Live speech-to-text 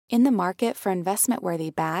In the market for investment-worthy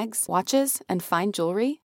bags, watches, and fine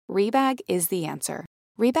jewelry, Rebag is the answer.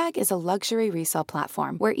 Rebag is a luxury resale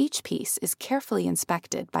platform where each piece is carefully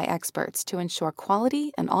inspected by experts to ensure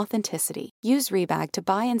quality and authenticity. Use Rebag to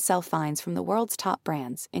buy and sell finds from the world's top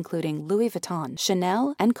brands, including Louis Vuitton,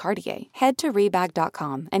 Chanel, and Cartier. Head to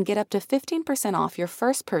Rebag.com and get up to 15% off your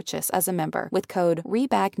first purchase as a member with code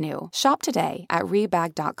REBAGNEW. Shop today at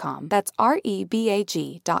Rebag.com. That's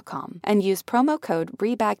REBAG.com. And use promo code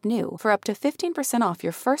REBAGNEW for up to 15% off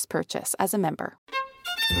your first purchase as a member.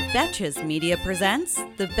 Betches Media presents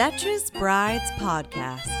the Betches Brides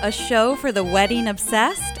Podcast, a show for the wedding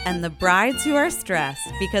obsessed and the brides who are stressed,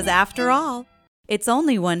 because after all, it's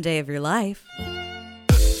only one day of your life.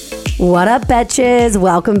 What up, Betches?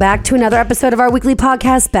 Welcome back to another episode of our weekly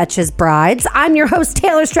podcast, Betches Brides. I'm your host,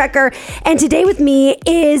 Taylor Strecker, and today with me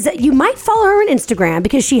is, you might follow her on Instagram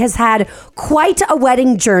because she has had quite a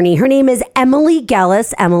wedding journey. Her name is Emily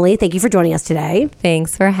Gellis. Emily, thank you for joining us today.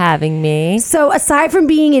 Thanks for having me. So aside from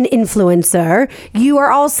being an influencer, you are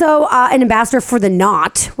also an ambassador for The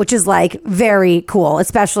Knot, which is like very cool,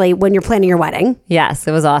 especially when you're planning your wedding. Yes,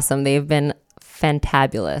 it was awesome. They've been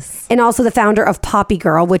fantabulous. And also the founder of Poppy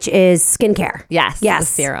Girl, which is skincare. Yes. The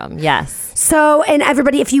serum. Yes. So, and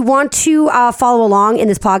everybody, if you want to follow along in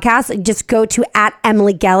this podcast, just go to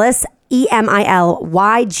 @EmilyGellis,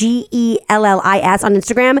 EmilyGellis on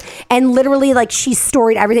Instagram, and literally, like, she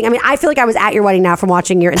storied everything. I mean, I feel like I was at your wedding now from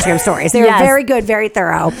watching your Instagram stories. They were very good, very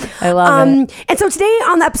thorough. I love it. And so today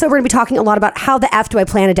on the episode, we're going to be talking a lot about how the F do I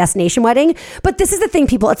plan a destination wedding. But this is the thing,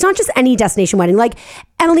 people. It's not just any destination wedding. Like,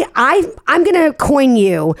 Emily, I'm going to coin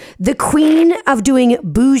you the queen of doing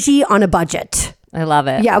bougie on a budget. I love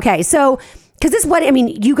it. Yeah, okay. So, because this wedding, I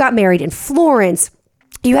mean, you got married in Florence.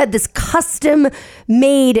 You had this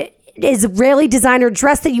custom-made Israeli designer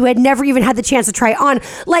dress that you had never even had the chance to try on.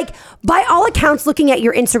 Like, by all accounts, looking at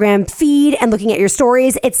your Instagram feed and looking at your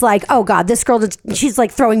stories, it's like, oh God, this girl, she's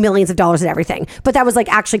like throwing millions of dollars at everything. But that was like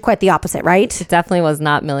actually quite the opposite, right? It definitely was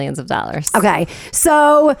not millions of dollars. Okay.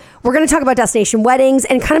 So we're going to talk about destination weddings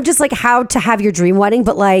and kind of just like how to have your dream wedding,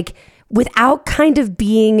 but like without kind of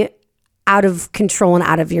being out of control and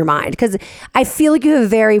out of your mind, because I feel like you have a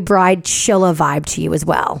very bride chilla vibe to you as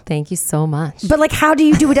well. Thank you so much. But like, how do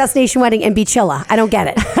you do a destination wedding and be chilla? I don't get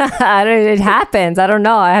it. It happens. I don't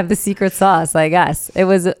know. I have the secret sauce, I guess. It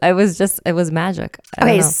was magic.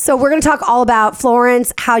 Okay, so we're going to talk all about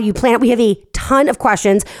Florence, how you plan it. We have a ton of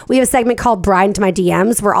questions. We have a segment called Bride Into My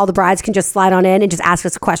DMs where all the brides can just slide on in and just ask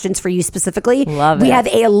us questions for you specifically. Love it. We have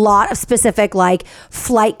a lot of specific like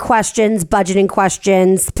flight questions, budgeting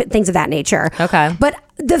questions, things of that nature. Okay. But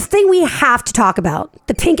the thing we have to talk about,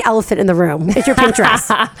 the pink elephant in the room, is your pink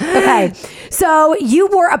dress. Okay. So you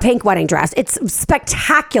wore a pink wedding dress. It's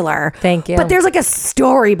spectacular. Thank you. But there's like a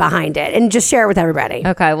story behind it, and just share it with everybody.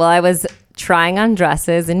 Okay. Well, I was trying on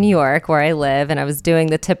dresses in New York where I live, and I was doing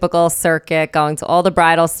the typical circuit, going to all the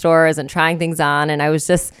bridal stores and trying things on. And I was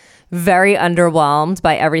just very underwhelmed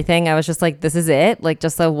by everything. I was just like, this is it? Like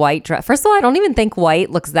just a white dress. First of all, I don't even think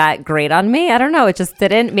white looks that great on me. I don't know. It just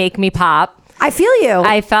didn't make me pop. I feel you.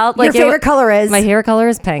 I felt like your favorite color is? My favorite color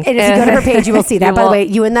is pink. And if you go to her page, you will see that. By the way,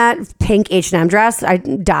 you in that pink H&M dress, I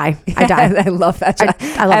die. I love that dress.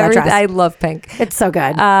 I love that dress. I love pink. It's so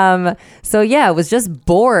good. So yeah, I was just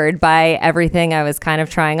bored by everything I was kind of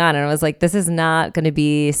trying on. And I was like, this is not going to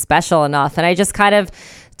be special enough. And I just kind of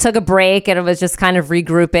took a break and it was just kind of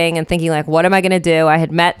regrouping and thinking like, what am I going to do? I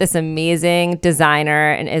had met this amazing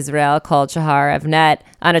designer in Israel called Shahar Avnet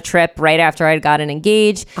on a trip right after I'd gotten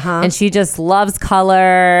engaged. And she just loves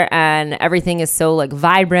color and everything is so like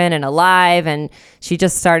vibrant and alive. And she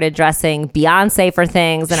just started dressing Beyonce for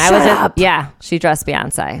things. And she dressed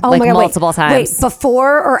Beyonce like multiple times. Wait,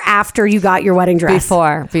 before or after you got your wedding dress?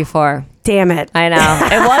 Before. Damn it. I know.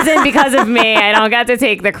 It wasn't because of me. I don't get to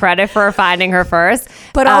take the credit for finding her first.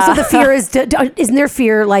 But also the fear is, isn't there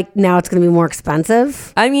fear like now it's going to be more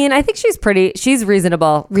expensive? I mean, I think she's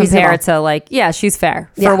reasonable compared to like, yeah, she's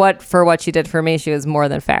fair. For what she did for me, she was more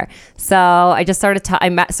than fair. So I just started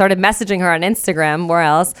messaging her on Instagram, where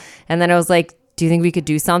else? And then I was like, do you think we could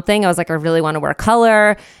do something? I was like, I really want to wear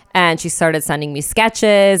color. And she started sending me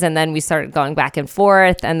sketches and then we started going back and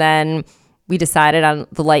forth. And then we decided on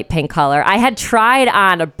the light pink color. I had tried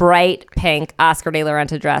on a bright pink Oscar de la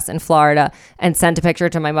Renta dress in Florida and sent a picture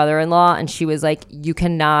to my mother-in-law, and she was like, you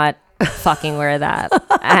cannot fucking wear that.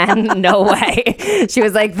 And no way. She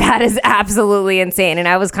was like, that is absolutely insane. And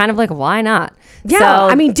I was kind of like, why not? Yeah, so,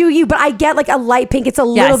 I mean, do you? But I get like a light pink. It's a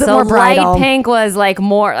little bit more bridal. Light pink was like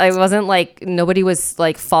more, it wasn't like, nobody was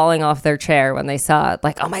like falling off their chair when they saw it.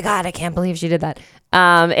 Like, oh my God, I can't believe she did that.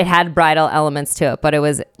 It had bridal elements to it, but it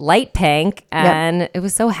was light pink, and it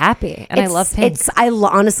was so happy. And I love pink.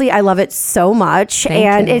 Honestly, I love it so much.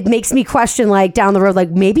 Thank you. It makes me question, like, down the road, like,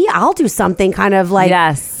 maybe I'll do something kind of like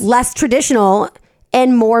less traditional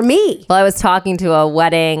and more me. Well, I was talking to a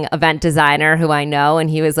wedding event designer who I know, and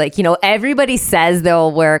he was like, you know, everybody says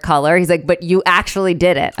they'll wear color. He's like, but you actually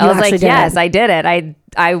did it. I was like, yes, I did it.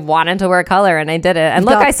 I wanted to wear color and I did it. And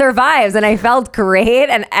look, I survived and I felt great,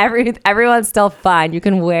 and everyone's still fine. You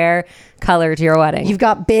can wear color to your wedding. You've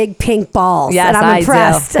got big pink balls. Yes, and I'm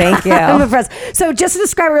impressed. do. Thank you. I'm impressed. So just to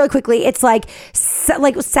describe it really quickly, it's like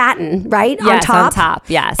satin, right? Yes, on top.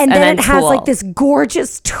 Yes. And then it has like this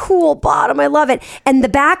gorgeous tulle bottom. I love it. And the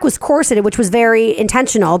back was corseted, which was very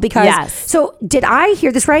intentional because, so did I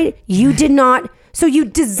hear this right? You did not, so you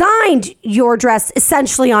designed your dress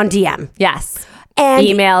essentially on DM. Yes. And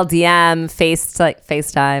email, DM,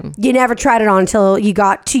 FaceTime. You never tried it on until you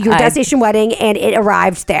got to your destination wedding and it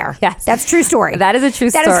arrived there. Yes. That's a true story. That is a true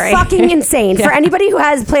story. That is fucking insane. For anybody who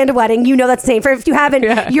has planned a wedding, you know that's insane. For if you haven't,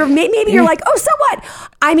 maybe you're like, oh, so what?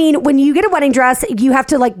 I mean, when you get a wedding dress, you have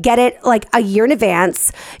to like get it like a year in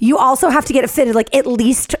advance. You also have to get it fitted like at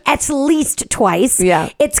least twice. Yeah.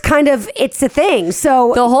 It's a thing.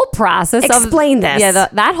 So the whole process explain this. Yeah,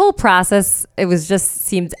 that whole process, it was just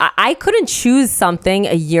seemed, I couldn't choose something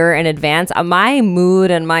a year in advance. My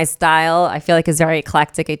mood and my style, I feel like, is very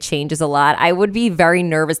eclectic. It changes a lot. I would be very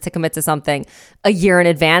nervous to commit to something a year in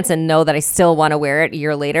advance and know that I still want to wear it a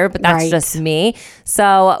year later, but that's just me.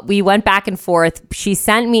 So we went back and forth. She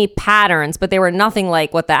sent me patterns, but they were nothing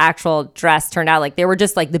like what the actual dress turned out like. They were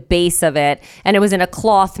just like the base of it, and it was in a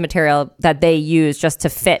cloth material that they used just to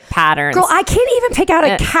fit patterns. Girl, I can't even pick out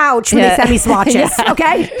a couch when they send me swatches.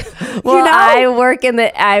 Okay, well, you know? I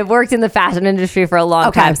worked in the fashion industry for a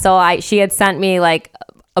long time, so she had sent me like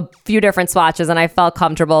a few different swatches, and I felt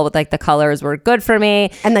comfortable with like the colors were good for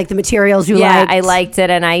me and like the materials you liked. I liked it,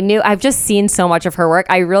 and I've just seen so much of her work.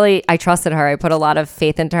 I trusted her. I put a lot of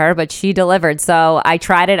faith into her, but she delivered. So I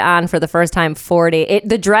tried it on for the first time 4 days.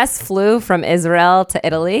 The dress flew from Israel to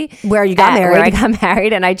Italy, where you got married. Where I got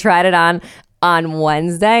married, and I tried it on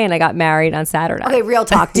Wednesday, and I got married on Saturday. Okay, real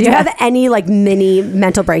talk. Did you have any like mini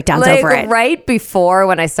mental breakdowns over it? Right before,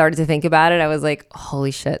 when I started to think about it, I was like,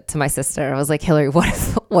 "Holy shit!" To my sister, I was like, "Hillary, what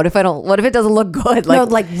if it doesn't look good?" Like, no,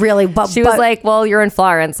 like really. She was like, "Well, you're in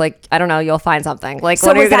Florence. Like, I don't know, you'll find something." Like,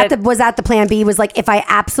 so was that the plan B? Was like, if I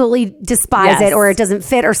absolutely despise it or it doesn't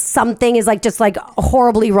fit or something is like just like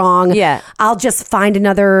horribly wrong, I'll just find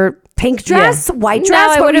another pink dress, white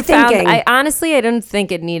dress. What were you thinking? I didn't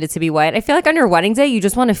think it needed to be white. I feel like on your wedding day, you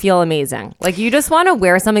just want to feel amazing. Like, you just want to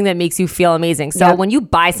wear something that makes you feel amazing. So when you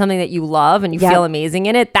buy something that you love and you feel amazing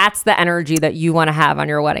in it, that's the energy that you want to have on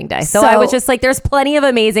your wedding day. So I was just like, there's plenty of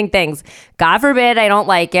amazing things. God forbid I don't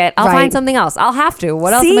like it. I'll find something else. I'll have to.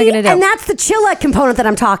 What else am I going to do? And that's the chill component that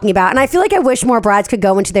I'm talking about. And I feel like I wish more brides could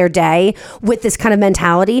go into their day with this kind of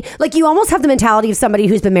mentality. Like, you almost have the mentality of somebody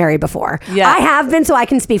who's been married before. Yeah. I have been, so I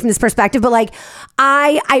can speak from this perspective. But like,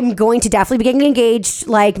 I'm going to definitely be getting engaged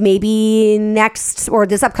like maybe next or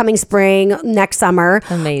this upcoming spring, next summer.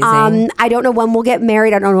 Amazing. I don't know when we'll get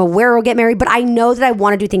married. I don't know where we'll get married, but I know that I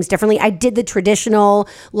want to do things differently. I did the traditional,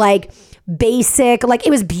 like, basic, like, it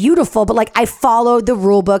was beautiful, but like I followed the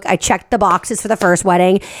rule book. I checked the boxes for the first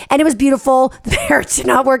wedding and it was beautiful. The marriage did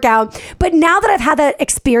not work out. But now that I've had that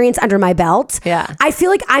experience under my belt, I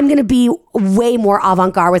feel like I'm going to be way more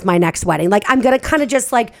avant-garde with my next wedding. Like, I'm going to kind of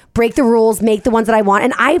just like break the rules, make the ones that I want.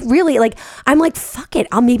 And I really like, I'm like, fuck it.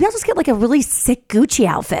 Maybe I'll just get like a really sick Gucci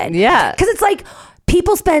outfit. Yeah. Cause it's like,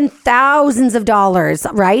 people spend thousands of dollars,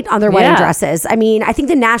 right, on their wedding dresses. I mean, I think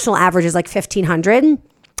the national average is like $1,500.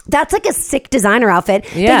 That's like a sick designer outfit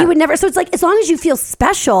that you would never. So it's like, as long as you feel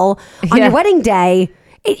special on your wedding day,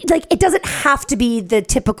 it doesn't have to be the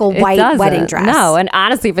typical white wedding dress. No, and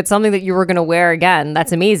honestly, if it's something that you were going to wear again,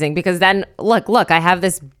 that's amazing. Because then, look, I have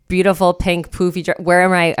this beautiful pink poofy dress. Where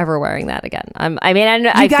am I ever wearing that again? I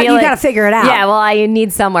got to figure it out. Yeah, well, I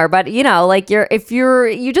need somewhere, but you know, like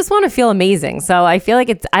you just want to feel amazing. So I feel like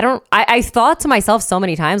I thought to myself so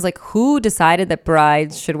many times, like, who decided that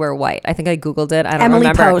brides should wear white? I think I Googled it. I don't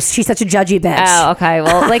remember. Emily Post. She's such a judgy bitch. Oh, okay.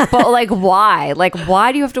 Well, like, but like, why? Like,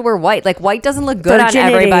 why do you have to wear white? Like, white doesn't look good on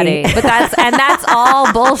everybody. But that's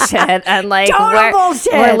all bullshit. And like,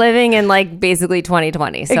 bullshit. We're living in like basically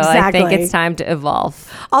 2020. So I think it's time to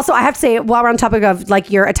evolve. Also, I have to say, while we're on topic of like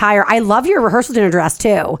your attire, I love your rehearsal dinner dress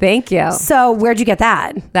too. Thank you. So where'd you get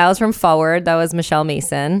that? That was from Forward. That was Michelle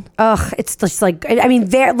Mason. Ugh, it's just like, I mean,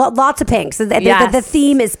 lots of pinks. Yes. The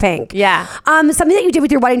theme is pink. Yeah. Something that you did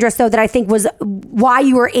with your wedding dress, though, that I think was why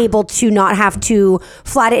you were able to not have to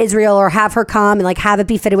fly to Israel or have her come and like have it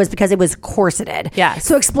be fitted was because it was corseted. Yes.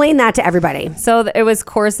 So explain that to everybody. So it was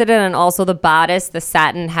corseted, and also the bodice, the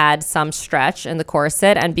satin had some stretch in the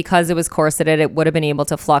corset, and because it was corseted, it would have been able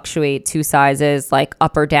to fluctuate 2 sizes, like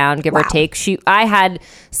up or down, give or take. I had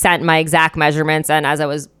sent my exact measurements, and as I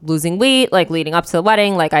was losing weight, like leading up to the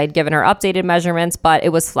wedding, like I had given her updated measurements, but it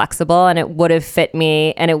was flexible and it would have fit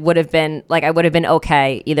me, and it would have been like I would have been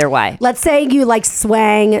okay either way. Let's say you like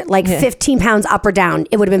swang like 15 pounds up or down,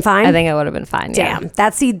 it would have been fine. I think it would have been fine. Damn,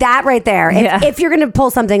 that right there. If you're gonna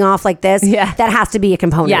pull something off like this, that has to be a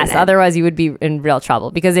component. Yes, otherwise you would be in real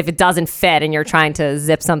trouble, because if it doesn't fit and you're trying to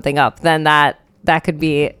zip something up, then that could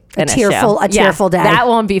be a tearful day. That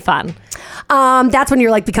won't be fun. That's when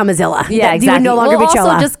you're like become a Zilla. Yeah, exactly. You would no longer be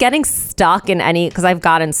Chola. Also, just getting stuck in because I've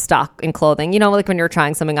gotten stuck in clothing. You know, like when you're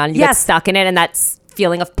trying something on, you get stuck in it, and that's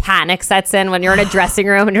feeling of panic sets in when you're in a dressing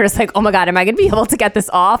room and you're just like, oh my God, am I going to be able to get this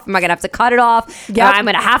off? Am I going to have to cut it off? Yep. I'm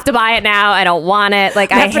going to have to buy it now. I don't want it. Like,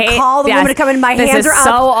 I hate call the woman to come in. My hands are up. This is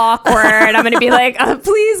so awkward. I'm going to be like,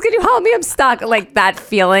 please, can you help me? I'm stuck. Like that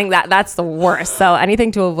feeling, that's the worst. So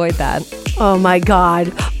anything to avoid that. Oh my God.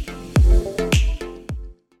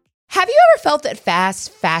 Have you ever felt that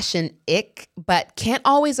fast fashion ick, but can't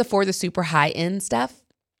always afford the super high-end stuff?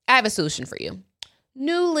 I have a solution for you.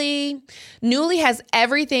 Nuuly. Nuuly has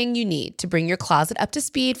everything you need to bring your closet up to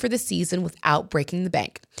speed for the season without breaking the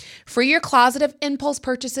bank. Free your closet of impulse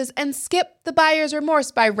purchases and skip the buyer's remorse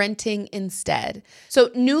by renting instead. So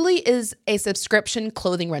Nuuly is a subscription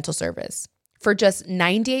clothing rental service. For just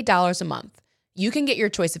 $98 a month, you can get your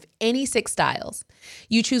choice of any 6 styles.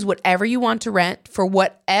 You choose whatever you want to rent for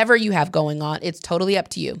whatever you have going on. It's totally up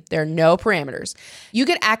to you. There are no parameters. You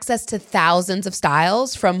get access to thousands of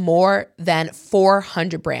styles from more than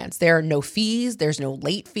 400 brands. There are no fees. There's no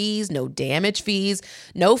late fees, no damage fees,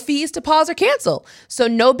 no fees to pause or cancel. So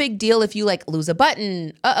no big deal if you like lose a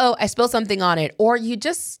button, I spilled something on it, or you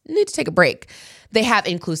just need to take a break. They have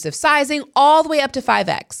inclusive sizing all the way up to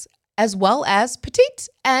 5X, as well as petite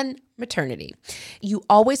and maternity. You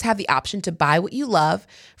always have the option to buy what you love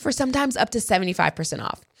for sometimes up to 75%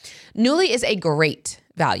 off. Nuuly is a great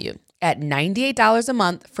value at $98 a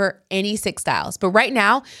month for any 6 styles. But right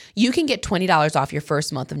now, you can get $20 off your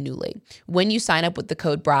first month of Nuuly when you sign up with the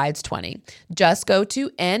code BRIDES20. Just go to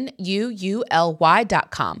NUULY.com.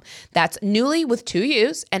 That's Nuuly with 2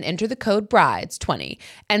 U's and enter the code BRIDES20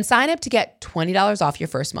 and sign up to get $20 off your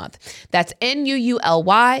first month. That's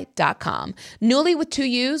NUULY.com. Nuuly with 2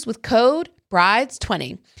 U's with code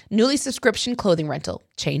BRIDES20. Nuuly subscription clothing rental.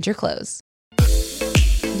 Change your clothes.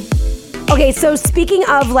 Okay, so speaking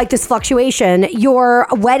of like this fluctuation, your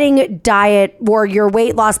wedding diet or your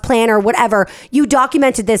weight loss plan or whatever, you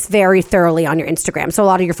documented this very thoroughly on your Instagram. So a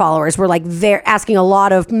lot of your followers were like asking a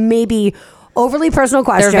lot of maybe overly personal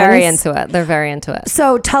questions. They're very into it.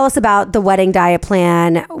 So tell us about the wedding diet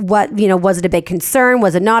plan. What, was it a big concern?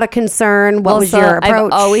 Was it not a concern? What was your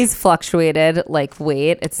approach? I've always fluctuated like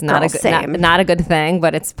weight. It's not not a good thing,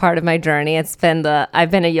 but it's part of my journey. I've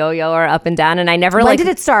been a yo-yoer up and down, and I never When did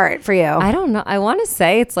it start for you? I don't know. I want to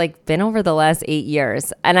say it's like been over the last 8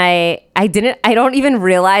 years, and I don't even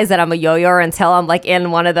realize that I'm a yo-yoer until I'm like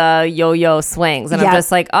in one of the yo-yo swings, and I'm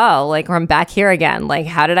just like, oh, like I'm back here again. Like,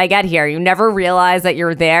 how did I get here? You never realize that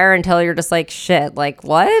you're there until you're just like, shit, like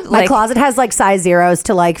what? My closet has like size 0s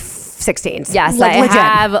to like 16s. Yes, like, I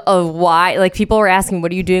have a wide, like people were asking,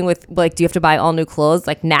 what are you doing with, like, do you have to buy all new clothes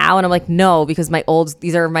like now? And I'm like, no, because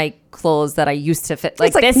these are my clothes that I used to fit.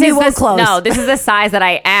 Like, this is the size that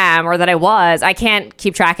I am or that I was. I can't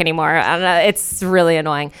keep track anymore. I don't know. It's really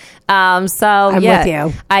annoying. I'm with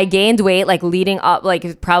you. I gained weight like leading up,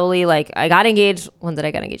 like probably like I got engaged. When did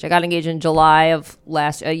I get engaged? I got engaged in July of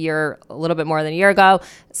a little bit more than a year ago.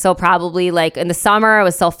 So probably like in the summer I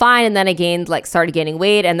was still fine, and then I started gaining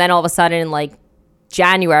weight, and then all of a sudden in like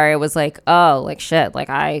January I was like, oh, like shit, like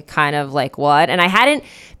I kind of like what? And I hadn't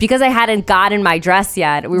gotten my dress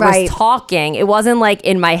yet. We were talking. It wasn't like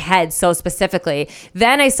in my head so specifically.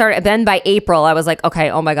 Then by April I was like, okay,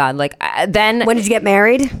 oh my God. Like then. When did you get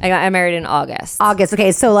married? I got married in August.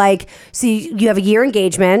 Okay. So you have a year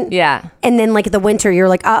engagement. Yeah. And then like the winter you're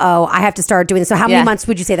like, I have to start doing this. So how many months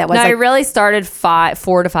would you say that was? No, I really started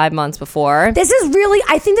 4 to 5 months before. I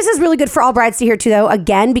think this is really good for all brides to hear too, though,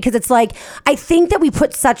 again, because it's like, I think that we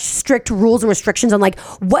put such strict rules and restrictions on like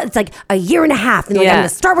what it's like a year and a half, and like I'm gonna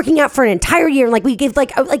start working out for an entire year, and like we give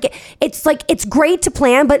like it's great to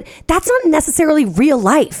plan, but that's not necessarily real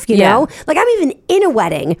life, you know? Like I'm even in a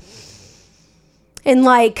wedding. And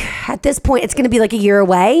like at this point, it's going to be like a year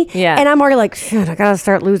away. Yeah. And I'm already like, shit, I got to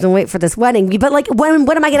start losing weight for this wedding. But like, when am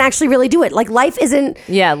I going to actually really do it? Like life isn't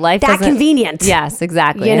that convenient. Yes,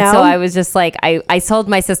 exactly. You know? And so I was just like, I told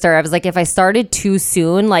my sister, I was like, if I started too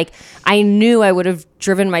soon, like I knew I would have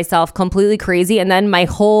driven myself completely crazy. And then my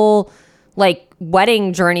whole like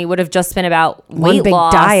wedding journey would have just been about weight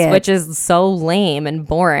loss, diet, which is so lame and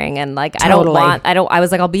boring. And like, I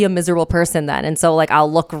was like, I'll be a miserable person then. And so like,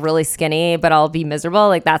 I'll look really skinny, but I'll be miserable.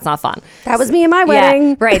 Like, that's not fun. That was me in my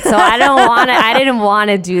wedding. Yeah, right. So I didn't want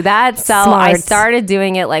to do that. So I started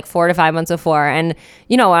doing it like 4 to 5 months before. And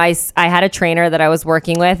you know, I had a trainer that I was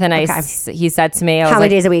working with, and he said to me, how many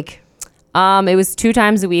days a week? It was 2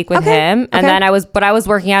 times a week with him. And then I was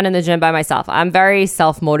working out in the gym by myself. I'm very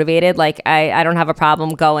self-motivated. Like I don't have a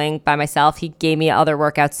problem going by myself. He gave me other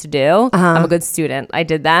workouts to do. I'm a good student. I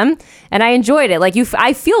did them and I enjoyed it. Like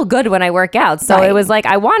I feel good when I work out. So it was like,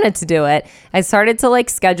 I wanted to do it. I started to like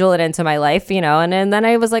schedule it into my life, you know, and then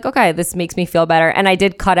I was like, okay, this makes me feel better. And I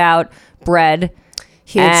did cut out bread.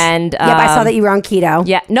 Huge. And I saw that you were on keto.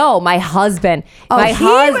 Yeah, no, my husband. Oh, he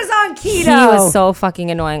was on keto. He was so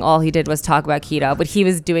fucking annoying. All he did was talk about keto, but he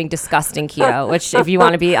was doing disgusting keto. Which, if you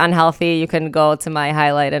want to be unhealthy, you can go to my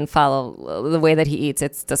highlight and follow the way that he eats.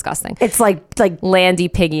 It's disgusting. It's like Landy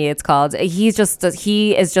Piggy. It's called. He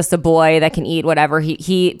is just a boy that can eat whatever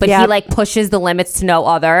he like pushes the limits to no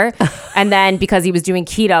other. And then because he was doing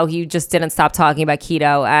keto, he just didn't stop talking about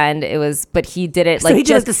keto, and he did it like so he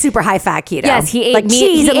did the super high fat keto. Yes, he ate meat.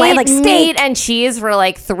 He ate like meat and cheese for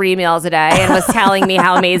like 3 meals a day and was telling me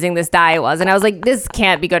how amazing this diet was. And I was like, this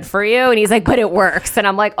can't be good for you. And he's like, but it works. And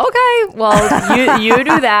I'm like, okay, well, you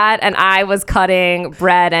do that. And I was cutting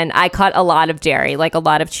bread, and I cut a lot of dairy, like a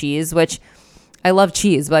lot of cheese, which I love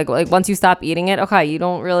cheese. But like once you stop eating it, okay, you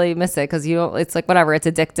don't really miss it because it's like whatever. It's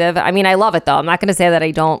addictive. I mean, I love it though. I'm not going to say that I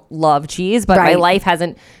don't love cheese, but my life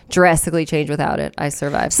hasn't drastically changed without it. I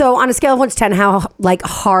survived. So on a scale of 1 to 10, how like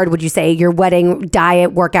hard would you say your wedding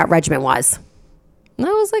diet workout regimen was? It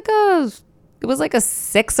was like a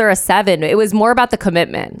 6 or a 7. It was more about the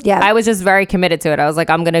commitment. Yeah. I was just very committed to it. I was like,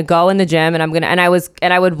 I'm going to go in the gym, and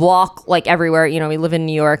I would walk like everywhere. You know, we live in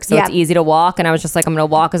New York, so it's easy to walk. And I was just like, I'm going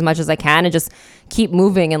to walk as much as I can and just keep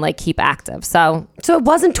moving and like keep active. So it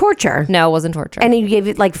wasn't torture. No, it wasn't torture. And you gave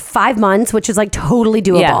it like 5 months, which is like totally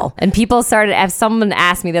doable. Yeah. And someone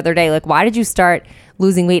asked me the other day, like, why did you start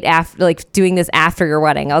losing weight after, like doing this after your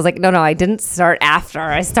wedding? I was like, no, I didn't start after.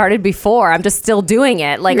 I started before. I'm just still doing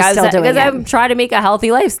it. Like I'm trying to make a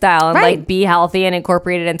healthy lifestyle and like be healthy and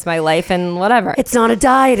incorporate it into my life and whatever. It's not a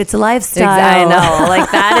diet, it's a lifestyle. I know.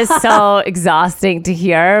 Like that is so exhausting to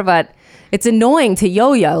hear, but it's annoying to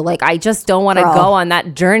yo-yo. Like, I just don't want to go on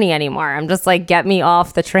that journey anymore. I'm just like, get me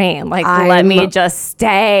off the train. Like, let me just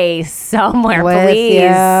stay somewhere, please. You.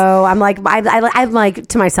 I'm like, I'm like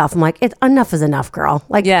to myself, I'm like, enough is enough, girl.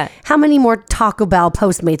 Like, how many more Taco Bell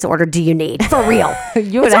Postmates order do you need? For real.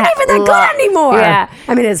 It's not even that good anymore. Yeah.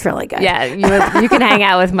 I mean, it's really good. Yeah. You can hang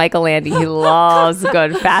out with Michael Landy. He loves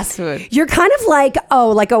good fast food. You're kind of like,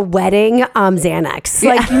 like a wedding Xanax.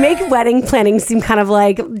 Like, you make wedding planning seem kind of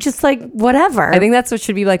like, just like, whatever. I think that's what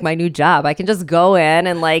should be like my new job. I can just go in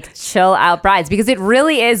and like chill out brides, because it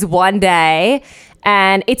really is one day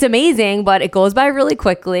and it's amazing, but it goes by really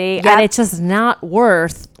quickly and it's just not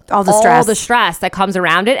worth all the stress that comes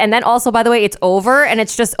around it. And then also, by the way, it's over and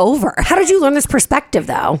it's just over. How did you learn this perspective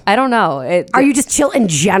though? I don't know. Are you just chill in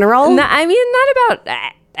general? No, I mean, not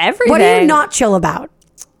about everything. What are you not chill about?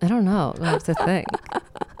 I don't know. That's the thing.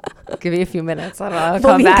 Give me a few minutes. I don't know.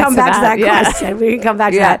 Well, we can come back to that question. We can come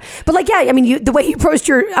back to that. But like, I mean, the way you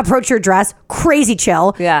approach your dress, crazy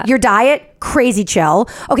chill. Yeah. Your diet, crazy chill.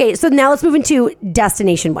 Okay, so now let's move into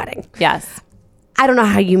destination wedding. Yes. I don't know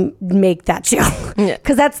how you make that chill.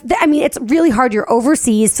 Because it's really hard. You're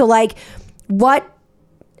overseas. So like,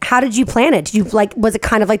 how did you plan it? Did you was it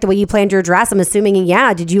kind of like the way you planned your dress? I'm assuming,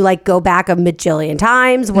 Did you like go back a majillion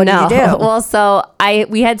times? What did you do? Well, so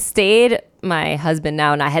we had stayed, my husband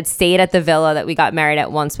now and I had stayed at the villa that we got married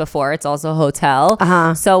at once before. It's also a hotel.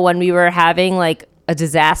 So when we were having like a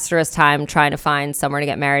disastrous time trying to find somewhere to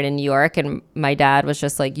get married in New York, and my dad was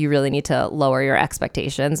just like, you really need to lower your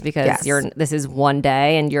expectations because this is one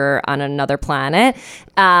day and you're on another planet.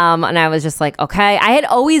 And I was just like, okay. I had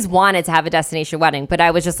always wanted to have a destination wedding, but I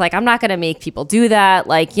was just like, I'm not going to make people do that.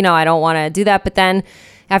 Like, I don't want to do that. But then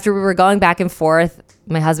after we were going back and forth,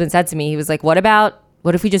 my husband said to me, he was like, what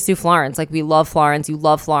if we just do Florence? Like, we love Florence. You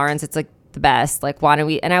love Florence. It's like the best. Like, why don't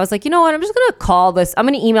we? And I was like, you know what? I'm just gonna call this. I'm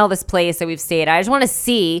gonna email this place that we've stayed at. I just want to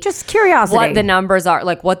see, just curiosity, what the numbers are,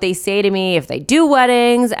 like what they say to me if they do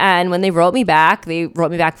weddings. And when they wrote me back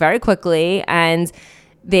very quickly, and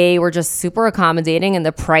they were just super accommodating, and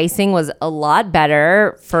the pricing was a lot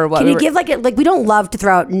better for what. Can you give like we don't love to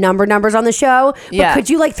throw out numbers on the show, but could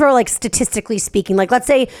you like throw like statistically speaking, like let's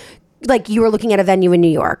say like you were looking at a venue in New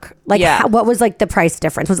York, like what was like the price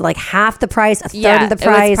difference? Was it like half the price, a third of the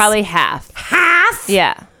price? It was probably half. Half?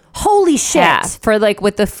 Yeah. Holy shit. Half. For like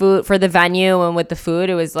with the food, for the venue and with the food,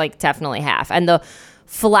 it was like definitely half. And the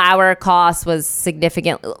flower cost was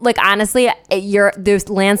significant. Like honestly, the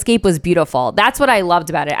landscape was beautiful. That's what I loved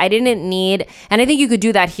about it. I didn't need, and I think you could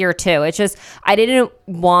do that here too. It's just I didn't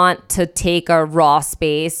want to take a raw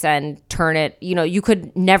space and turn it. You know, you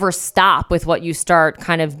could never stop with what you start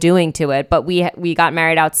kind of doing to it. But we got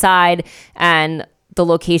married outside, and the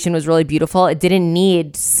location was really beautiful. It didn't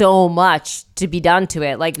need so much to be done to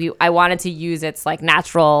it. Like I wanted to use its like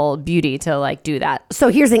natural beauty to like do that. So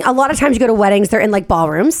here's the thing. A lot of times you go to weddings, they're in like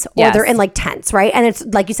ballrooms or they're in like tents, right? And it's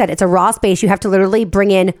like you said, it's a raw space. You have to literally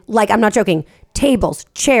bring in, like, I'm not joking, tables,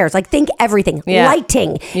 chairs, like think everything,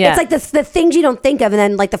 lighting. It's like the things you don't think of, and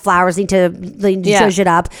then like the flowers need to zhuzh it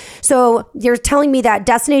up. So you're telling me that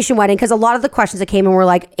destination wedding, because a lot of the questions that came in were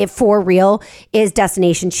like, if for real, is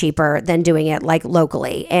destination cheaper than doing it like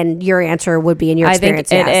locally? And your answer would be, in your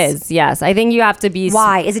experience, it is. Yes. I think you have to be.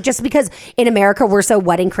 Why? Is it just because in America we're so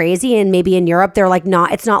wedding crazy, and maybe in Europe they're like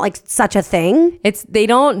not, it's not like such a thing? They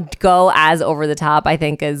don't go as over the top, I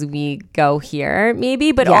think, as we go here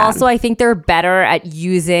maybe, but also I think they're better at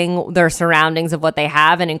using their surroundings of what they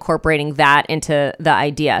have and incorporating that into the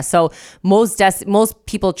idea. So most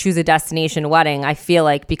people choose a destination wedding, I feel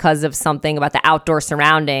like, because of something about the outdoor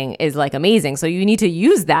surrounding is like amazing. So you need to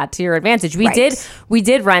use that to your advantage. We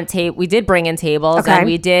did bring in tables,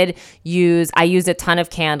 and I used a ton of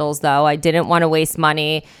candles though. I didn't want to waste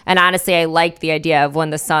money. And honestly, I liked the idea of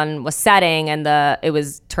when the sun was setting and it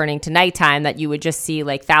was turning to nighttime, that you would just see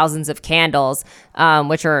like thousands of candles,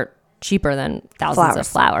 which are cheaper than thousands of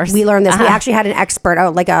flowers. We learned this. We actually had an expert,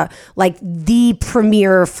 the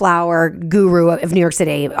premier flower guru of New York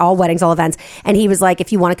City, all weddings, all events. And he was like,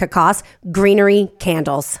 if you want to cut costs, greenery,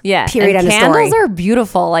 candles. Yeah. Period. End of story. Candles are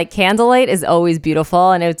beautiful. Like candlelight is always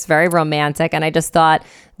beautiful, and it's very romantic. And I just thought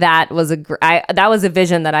that was a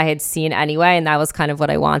vision that I had seen anyway, and that was kind of what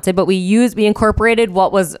I wanted. But we incorporated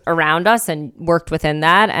what was around us and worked within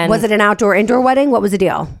that. And was it an indoor wedding? What was the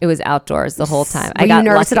deal? It was outdoors the whole time. Were you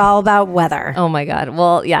nervous at all about weather? Oh my God.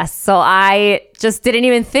 Well, yes. So I just didn't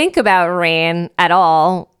even think about rain at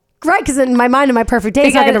all. Right, because in my mind, in my perfect day,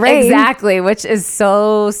 it's not going to rain. Exactly, which is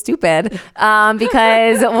so stupid.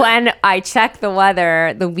 Because when I checked the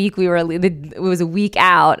weather, the week it was a week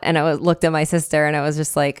out, and I looked at my sister, and I was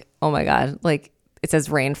just like, oh my God, like it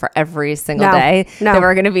says rain for every single day that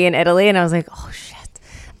we're going to be in Italy. And I was like, oh shit.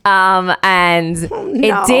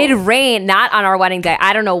 It did rain, not on our wedding day.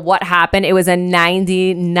 I don't know what happened. It was a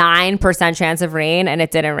 99% chance of rain, and it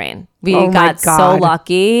didn't rain. We got so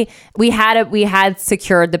lucky. We had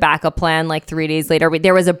secured the backup plan like 3 days later.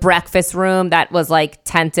 There was a breakfast room that was like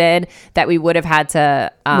tented that we would have had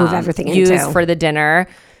to move everything use for the dinner.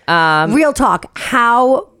 Real talk.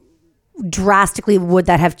 How drastically would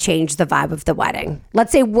that have changed the vibe of the wedding?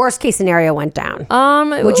 Let's say worst case scenario went down.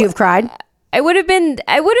 Would you have cried? I would have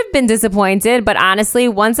been disappointed, but honestly,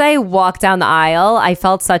 once I walked down the aisle, I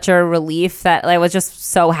felt such a relief that I was just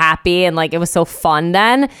so happy, and like it was so fun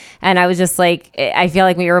then. And I was just like, I feel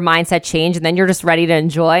like when your mindset changed, and then you're just ready to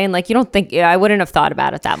enjoy, and like you don't think, I wouldn't have thought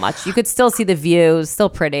about it that much. You could still see the views, still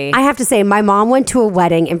pretty. I have to say, my mom went to a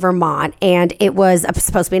wedding in Vermont, and it was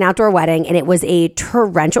supposed to be an outdoor wedding, and it was a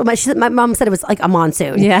torrential. My mom said it was like a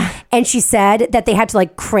monsoon. Yeah, and she said that they had to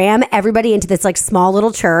like cram everybody into this like small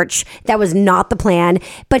little church. That was not the plan,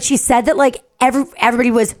 but she said that like everybody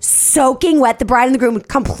was soaking wet, the bride and the groom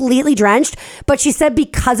completely drenched, but she said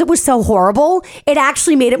because it was so horrible, it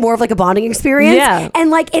actually made it more of like a bonding experience. Yeah. And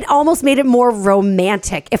like it almost made it more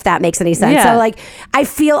romantic, if that makes any sense. Yeah. So like I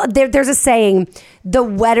feel there's a saying, the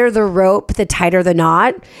wetter the rope, the tighter the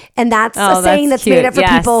knot. And that's a saying that's cute. made up for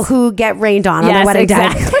people who get rained on their wedding day.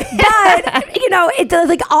 But you know, it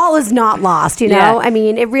like all is not lost, you know? Yeah. I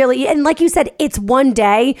mean, it really, and like you said, it's one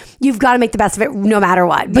day. You've got to make the best of it no matter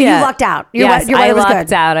what. But you lucked out. Your wedding was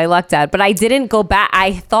good. I lucked out. But I didn't go back.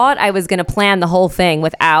 I thought I was going to plan the whole thing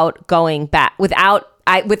without going back,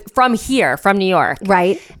 from New York.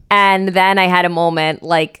 Right. And then I had a moment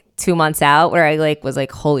like 2 months out where I like was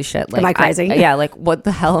like, holy shit. Like, am I crazy? Yeah. Like, what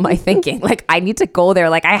the hell am I thinking? Like, I need to go there.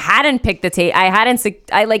 Like, I hadn't picked the table.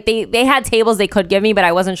 They had tables they could give me, but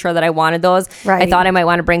I wasn't sure that I wanted those. Right. I thought I might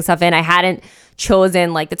want to bring stuff in. I hadn't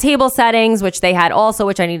chosen like the table settings, which they had also,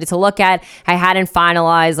 which I needed to look at. I hadn't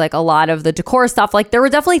finalized like a lot of the decor stuff. Like there were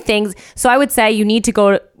definitely things. So I would say you need to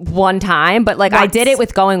go one time, but like I did it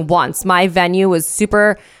with going once. My venue was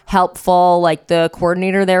super helpful. Like the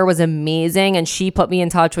coordinator there was amazing, and she put me in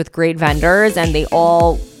touch with great vendors, and they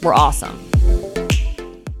all were awesome.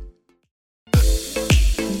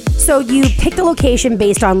 So you picked a location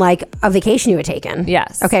based on like a vacation you had taken.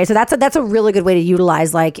 Yes. Okay. So that's a really good way to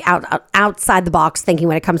utilize like outside the box thinking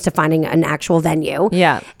when it comes to finding an actual venue.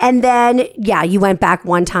 Yeah. And then you went back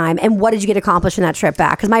one time. And what did you get accomplished in that trip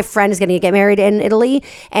back? Because my friend is going to get married in Italy,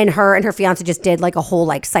 and her fiance just did like a whole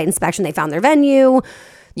like site inspection. They found their venue.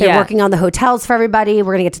 They're working on the hotels for everybody.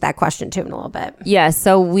 We're going to get to that question too in a little bit. Yeah.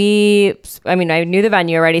 So I knew the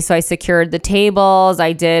venue already. So I secured the tables.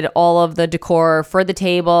 I did all of the decor for the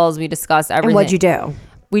tables. We discussed everything. And what'd you do?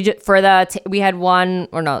 We had one,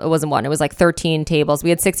 or no, it wasn't one. It was like 13 tables. We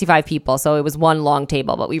had 65 people. So it was one long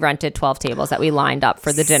table, but we rented 12 tables that we lined up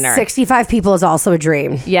for the dinner. 65 people is also a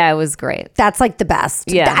dream. Yeah, it was great. That's like the best.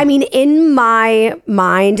 Yeah. I mean, in my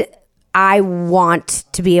mind, I want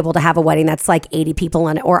to be able to have a wedding that's like 80 people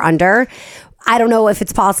in or under. I don't know if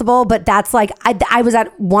it's possible, but that's like, I was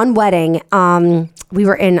at one wedding. We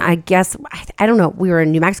were in, I guess, I don't know, we were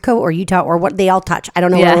in New Mexico or Utah or what, they all touch. I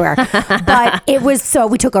don't know where we were. But it was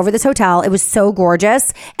we took over this hotel. It was so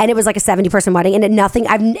gorgeous. And it was like a 70-person wedding.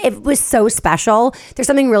 And it was so special. There's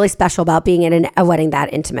something really special about being in a wedding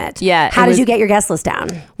that intimate. Yeah. How did you get your guest list down?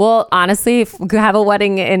 Well, honestly, if you have a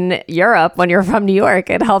wedding in Europe when you're from New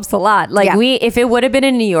York, it helps a lot. Like if it would have been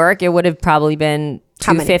in New York, it would have probably been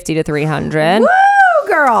 250 to 300. Woo,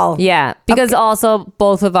 girl. Yeah, because also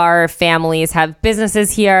both of our families have businesses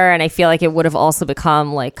here, and I feel like it would have also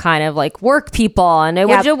become like kind of like work people, and it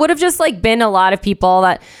would have just like been a lot of people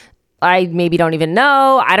that I maybe don't even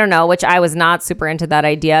know. I don't know, which I was not super into that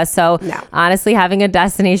idea. So honestly, having a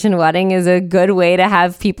destination wedding is a good way to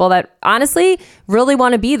have people that honestly really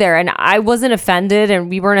want to be there. And I wasn't offended, and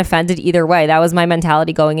we weren't offended either way. That was my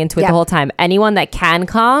mentality going into it the whole time. Anyone that can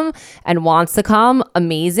come and wants to come,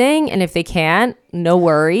 amazing. And if they can't, no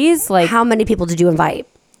worries. Like, how many people did you invite?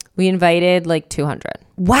 We invited like 200.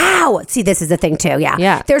 Wow. See, this is the thing too.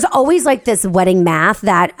 Yeah. There's always like this wedding math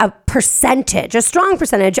that a strong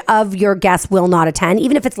percentage of your guests will not attend,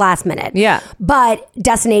 even if it's last minute. Yeah. But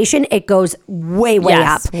destination, it goes way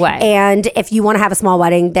up. And if you want to have a small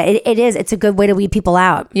wedding, it's a good way to weed people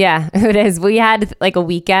out. Yeah, it is. We had like a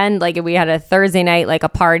weekend, like we had a Thursday night, like a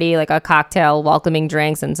party, like a cocktail, welcoming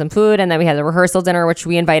drinks and some food. And then we had a rehearsal dinner, which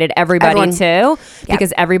we invited everybody to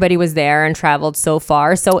because everybody was there and traveled so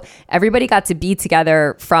far. So everybody got to be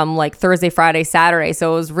together from like Thursday, Friday, Saturday.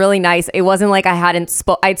 So it was really nice. It wasn't like I'd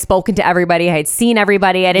spoken to everybody. I had seen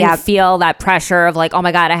everybody. I didn't feel that pressure of like, oh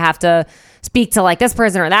my God, I have to speak to like this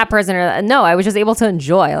person or that person. No, I was just able to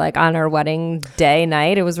enjoy like on our wedding day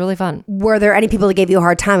night. It was really fun. Were there any people that gave you a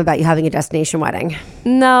hard time about you having a destination wedding?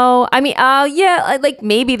 No. I mean, like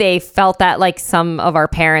maybe they felt that like some of our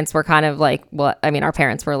parents were kind of like, what? I mean, our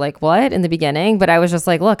parents were like, what in the beginning? But I was just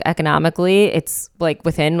like, look, economically, it's like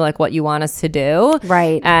within like what you want us to do.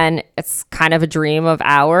 Right. And it's kind of a dream of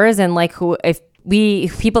ours. And like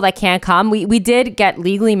people that can't come, we did get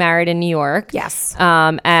legally married in New York. Yes.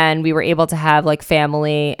 And we were able to have like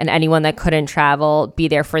family and anyone that couldn't travel be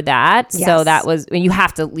there for that. Yes. So that was, you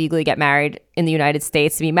have to legally get married in the United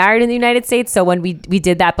States to be married in the United States. So when we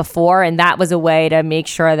did that before, and that was a way to make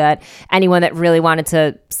sure that anyone that really wanted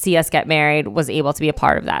to see us get married was able to be a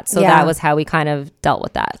part of that. So that was how we kind of dealt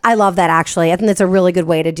with that. I love that, actually. I think that's a really good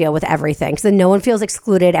way to deal with everything, because then no one feels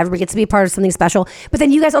excluded. Everybody gets to be a part of something special. But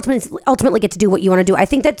then you guys ultimately get to do what you want to do. I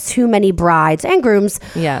think that too many brides and grooms,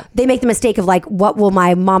 they make the mistake of like, what will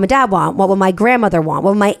my mom and dad want? What will my grandmother want?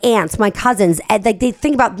 What will my aunts, my cousins? And like they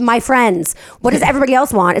think about my friends. What does everybody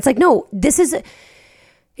else want? It's like, no,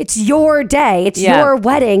 it's your day. It's your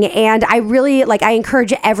wedding. And I really I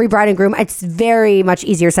encourage every bride and groom. It's very much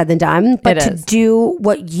easier said than done, but to do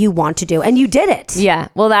what you want to do. And you did it. Yeah.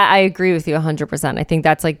 Well, that I agree with you 100%. I think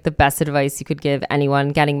that's like the best advice you could give anyone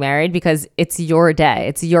getting married, because it's your day.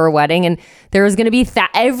 It's your wedding. And there's going to be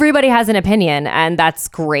everybody has an opinion, and that's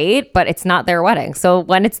great, but it's not their wedding. So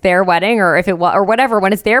when it's their wedding, or if it or whatever,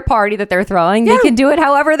 when it's their party that they're throwing, they can do it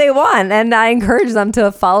however they want. And I encourage them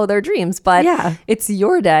to follow their dreams, but it's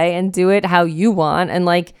your day and do it how you want. And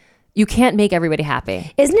like, you can't make everybody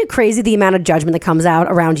happy. Isn't it crazy the amount of judgment that comes out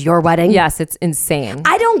around your wedding? Yes, it's insane.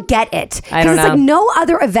 I don't get it. I don't know. It's like no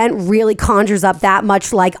other event really conjures up that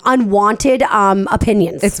much like unwanted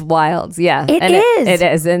opinions. It's wild. Yeah. It is. It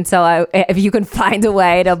is. And so if you can find a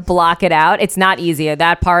way to block it out, it's not easy.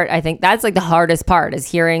 That part, I think that's like the hardest part is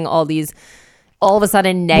hearing all of a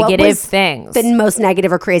sudden negative things. The most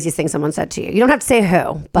negative or craziest thing someone said to you? You don't have to say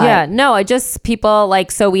who, but yeah, no, I just people like,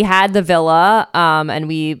 so we had the villa and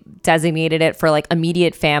we designated it for like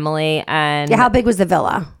immediate family. And how big was the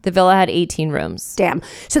villa? The villa had 18 rooms. Damn.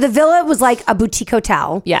 So the villa was like a boutique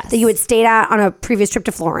hotel. Yes. That you had stayed at on a previous trip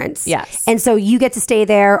to Florence. Yes. And so you get to stay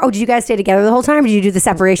there. Oh, did you guys stay together the whole time? Or did you do the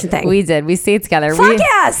separation thing? We did. We stayed together.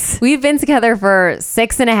 Yes. We've been together for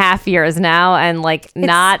 6.5 years now, and like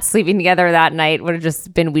not sleeping together that night would have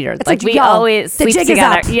just been weird. It's like we always sleep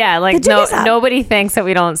together. Yeah, like nobody thinks that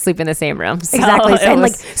we don't sleep in the same room. So exactly.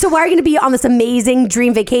 And so why are you going to be on this amazing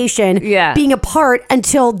dream vacation? Yeah. Being apart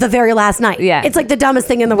until the very last night. Yeah. It's like the dumbest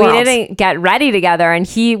thing in the world. We didn't get ready together, and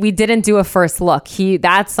we didn't do a first look.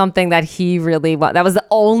 That's something that he really that was the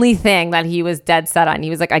only thing that he was dead set on. He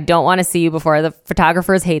was like, I don't want to see you before. The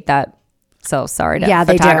photographers hate that. So sorry to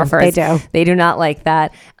photographers. They do. They do not like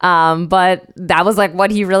that. But that was like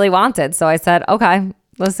what he really wanted. So I said, okay.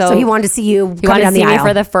 So he wanted to see you. He wanted to see me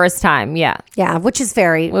for the first time. Yeah. Yeah, which is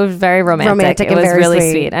it was very romantic. It was very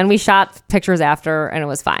really sweet. And we shot pictures after, and it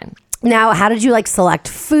was fine. Now, how did you like select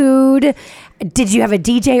food? Did you have a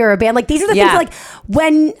DJ or a band? Like these are the things like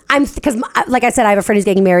when because like I said, I have a friend who's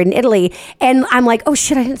getting married in Italy, and I'm like, oh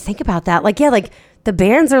shit, I didn't think about that. Like, yeah, like the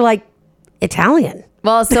bands are like Italian.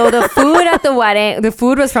 Well, so the food at the wedding, the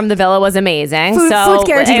food was from the villa, was amazing. Food's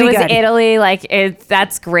guaranteed to be good. It was good. Italy, like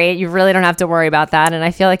that's great. You really don't have to worry about that. And I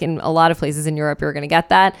feel like in a lot of places in Europe, you're going to get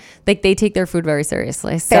that. Like they take their food very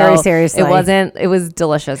seriously. Very seriously. It was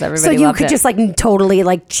delicious. Everybody so you loved could it. just like totally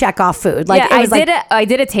like check off food. Like yeah, I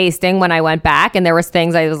did a tasting when I went back, and there was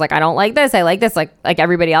things I was like, I don't like this. I like this, like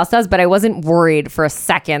everybody else does. But I wasn't worried for a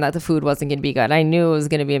second that the food wasn't going to be good. I knew it was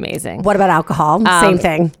going to be amazing. What about alcohol? Same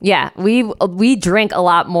thing. Yeah, we drink a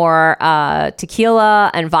lot more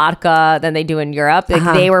tequila and vodka than they do in Europe. Like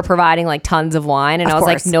they were providing like tons of wine, and I was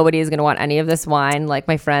like, nobody is going to want any of this wine. Like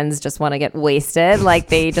my friends just want to get wasted. Like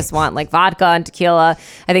they just want like vodka and tequila.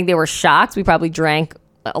 I think they were shocked. We probably drank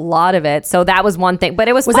a lot of it. So that was one thing, but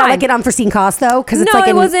it was fine. That like an unforeseen cost though? Because it's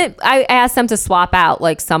it wasn't. I asked them to swap out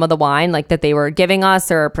like some of the wine like that they were giving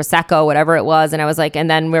us, or Prosecco, whatever it was. And I was like,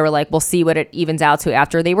 and then we were like, we'll see what it evens out to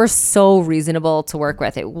after. They were so reasonable to work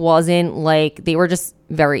with. It wasn't like, they were just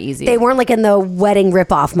very easy. They weren't like in the wedding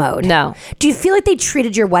ripoff mode. No. Do you feel like they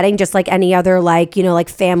treated your wedding just like any other like, you know, like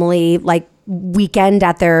family, like weekend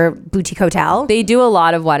at their boutique hotel? They do a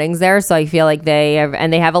lot of weddings there, so I feel like they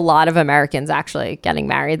have a lot of Americans actually getting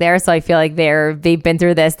married there, so I feel like they've been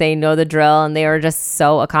through this, they know the drill, and they were just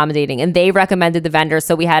so accommodating. And they recommended the vendor,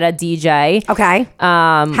 so we had a DJ. Okay.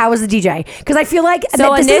 How was the DJ? Because I feel like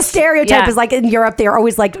this stereotype is like in Europe they're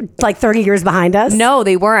always like 30 years behind us. No,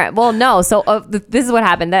 they weren't. Well, no. So this is what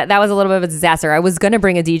happened. That was a little bit of a disaster. I was going to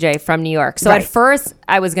bring a DJ from New York. So at first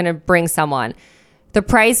I was going to bring someone. The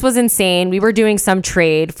price was insane. We were doing some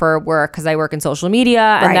trade for work because I work in social media.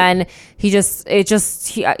 And then he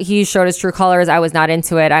showed his true colors. I was not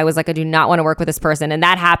into it. I was like, I do not want to work with this person. And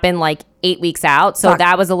that happened like 8 weeks out. So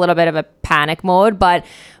that was a little bit of a panic mode. But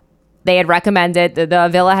they had recommended, the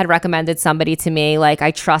villa had recommended somebody to me. Like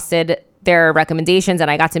I trusted their recommendations,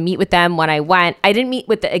 and I got to meet with them when I went. I didn't meet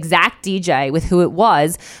with the exact DJ with who it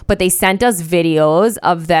was, but they sent us videos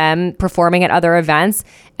of them performing at other events,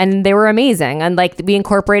 and they were amazing. And like we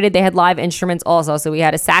incorporated, they had live instruments also. So we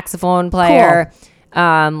had a saxophone player.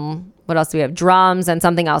 Cool. What else do we have? Drums and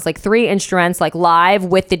something else, like 3 instruments, like live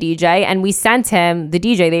with the DJ. And we sent him the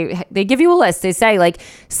DJ. They give you a list. They say like,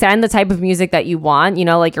 send the type of music that you want, you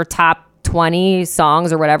know, like your top 20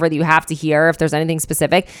 songs or whatever that you have to hear if there's anything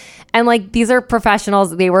specific. And like, these are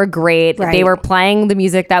professionals. They were great. Right. They were playing the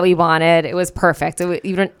music that we wanted. It was perfect. We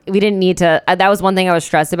didn't need to, that was one thing I was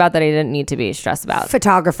stressed about that I didn't need to be stressed about.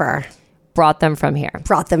 Photographer. Brought them from here.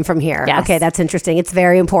 Yes. Okay, that's interesting. It's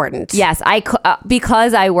very important. Yes,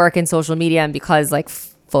 because I work in social media, and because like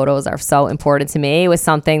photos are so important to me, it was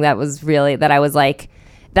something that was really, that I was like,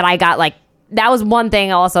 that I got like, that was one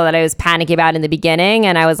thing also that I was panicky about in the beginning,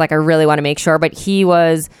 and I was like, I really want to make sure. But he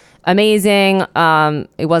was amazing.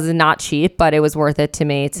 It was not cheap, but it was worth it to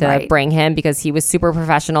me to bring him because he was super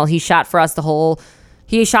professional. He shot for us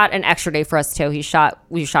He shot an extra day for us too. We shot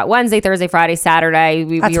Wednesday, Thursday, Friday, Saturday.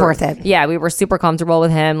 That's worth it. Yeah, we were super comfortable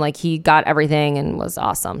with him. Like he got everything and was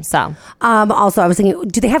awesome. So also I was thinking,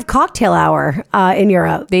 do they have cocktail hour in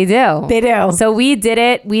Europe? They do. They do. So we did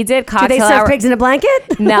it. We did cocktail hour. Do they serve pigs in a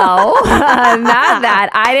blanket? No, not that.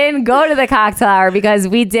 I didn't go to the cocktail hour because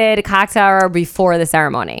we did cocktail hour before the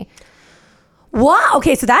ceremony. What?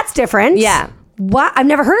 Okay, so that's different. Yeah. What? I've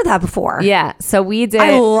never heard of that before. Yeah. So we did.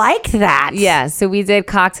 I like that. Yeah. So we did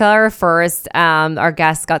cocktail hour first. Our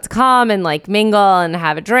guests got to come and like mingle and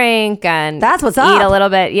have a drink and that's what's eat up. a little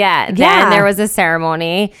bit. Yeah. Then there was a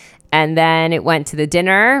ceremony and then it went to the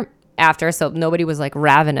dinner after. So nobody was like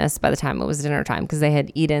ravenous by the time it was dinner time because they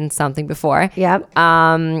had eaten something before. Yep.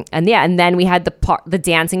 And then we had the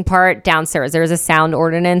dancing part downstairs. There's a sound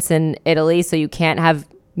ordinance in Italy, so you can't have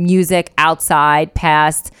music outside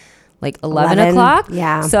past like 11 o'clock.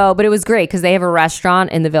 Yeah. So, but it was great because they have a restaurant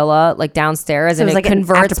in the villa, like downstairs, so and it like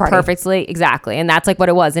converts perfectly. Exactly. And that's like what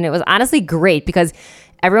it was. And it was honestly great because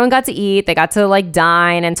everyone got to eat. They got to like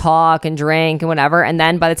dine and talk and drink and whatever. And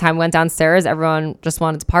then by the time we went downstairs, everyone just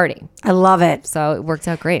wanted to party. I love it. So it worked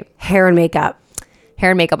out great. Hair and makeup.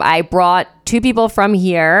 I brought 2 people from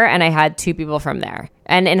here and I had 2 people from there.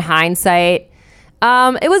 And in hindsight,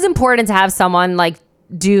 it was important to have someone like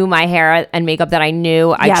do my hair and makeup that I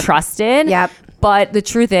knew I trusted. Yep. But the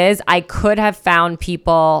truth is I could have found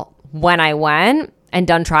people when I went and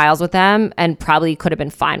done trials with them and probably could have been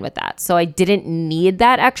fine with that. So I didn't need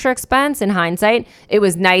that extra expense in hindsight. It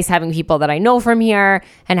was nice having people that I know from here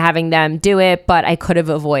and having them do it, but I could have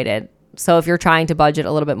avoided. So if you're trying to budget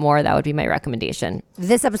a little bit more, that would be my recommendation.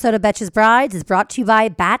 This episode of Betches Brides is brought to you by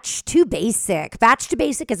Batch to Basic. Batch to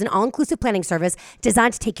Basic is an all-inclusive planning service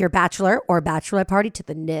designed to take your bachelor or bachelorette party to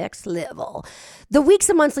the next level. The weeks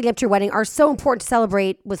and months leading up to your wedding are so important to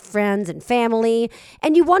celebrate with friends and family,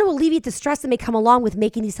 and you want to alleviate the stress that may come along with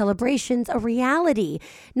making these celebrations a reality.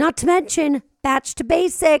 Not to mention, Batch to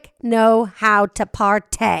Basic know how to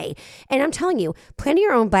partay. And I'm telling you, planning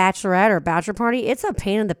your own bachelorette or bachelor party, it's a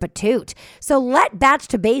pain in the patoot. So let Batch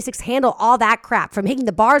to Basics handle all that crap, from hitting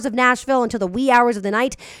the bars of Nashville until the wee hours of the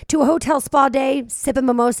night, to a hotel spa day, sipping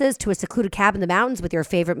mimosas, to a secluded cabin in the mountains with your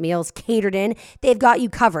favorite meals catered in. They've got you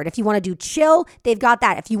covered. If you want to do chill, they've got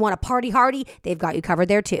that. If you want a party hardy, they've got you covered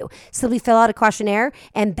there too. Simply fill out a questionnaire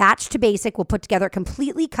and Batch to Basic will put together a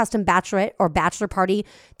completely custom bachelorette or bachelor party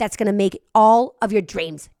that's going to make all of your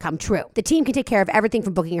dreams come true. The team can take care of everything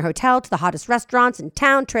from booking your hotel to the hottest restaurants in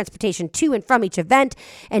town, transportation to and from each event,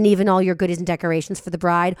 and even all your goodies and decorations for the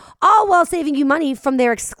bride, all while saving you money from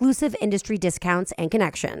their exclusive industry discounts and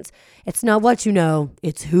connections. It's not what you know,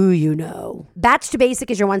 it's who you know. Batch to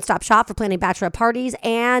Basic is your one-stop shop for planning bachelorette parties,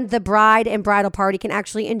 and the bride and bridal party can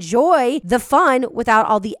actually enjoy the fun without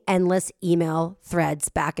all the endless email threads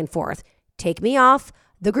back and forth. Take me off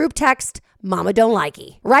the group text, Mama Don't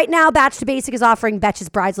Likey. Right now, Batch to Basic is offering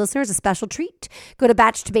Betches Brides listeners a special treat. Go to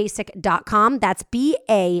batchtobasic.com. That's BACHTO,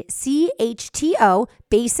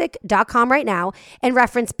 basic.com right now, and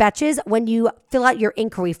reference Betches when you fill out your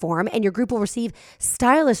inquiry form, and your group will receive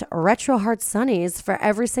stylish retro heart sunnies for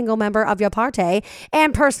every single member of your party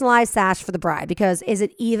and personalized sash for the bride. Because is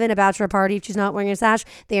it even a bachelor party if she's not wearing a sash?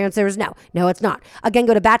 The answer is no. No, it's not. Again,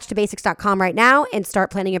 go to batchtobasics.com right now and start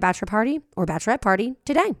planning your bachelor party or bachelorette party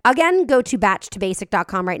today. Again, go to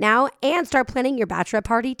batchtobasic.com right now and start planning your bachelorette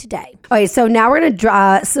party today. Okay, so now we're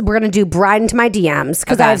gonna do bride into my DMs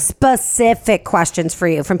because I have specific questions for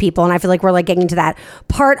you from people, and I feel like we're like getting to that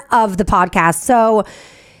part of the podcast. So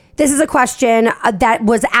this is a question that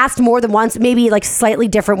was asked more than once, maybe like slightly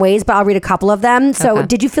different ways, but I'll read a couple of them. So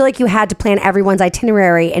did you feel like you had to plan everyone's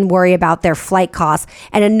itinerary and worry about their flight costs?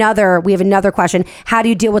 And we have another question. How do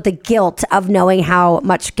you deal with the guilt of knowing how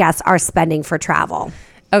much guests are spending for travel?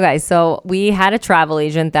 Okay, so we had a travel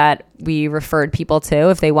agent that we referred people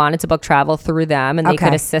to if they wanted to book travel through them, and they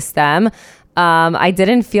could assist them. I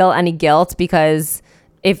didn't feel any guilt because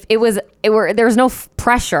if there was no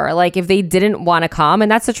pressure. Like if they didn't want to come, and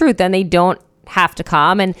that's the truth, then they don't have to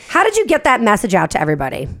come. And how did you get that message out to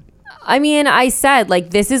everybody? I mean, I said, like,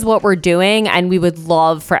 this is what we're doing and we would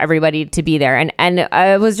love for everybody to be there. And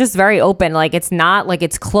I was just very open. Like, it's not like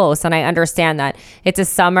it's close. And I understand that it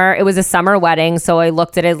was a summer wedding. So I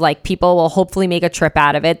looked at it like people will hopefully make a trip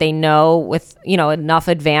out of it. They know with, enough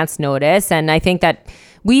advance notice. And I think that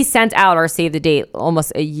we sent out our save the date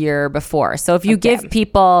almost a year before. So if you give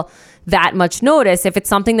people that much notice, if it's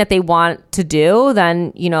something that they want to do,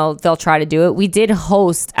 then, they'll try to do it. We did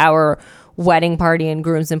host our wedding party and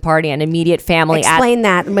groomsmen party and immediate family. Explain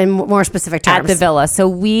that in more specific terms. At the villa. So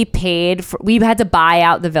we had to buy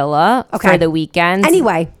out the villa for the weekend.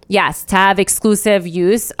 Anyway. Yes, to have exclusive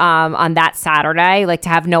use on that Saturday, like to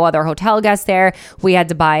have no other hotel guests there. We had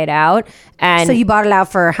to buy it out. And So you bought it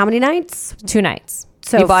out for how many nights? 2 nights.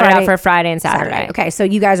 So you bought it Friday- out for Friday and Saturday. Okay, so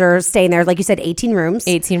you guys are staying there, like you said, 18 rooms.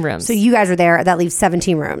 18 rooms. So you guys are there. That leaves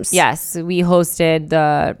 17 rooms. Yes, we hosted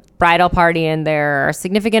the bridal party and their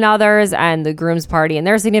significant others and the groom's party and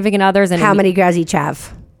their significant others. And How many guys each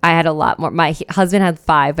have? I had a lot more. My husband had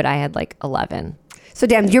 5, but I had like 11. So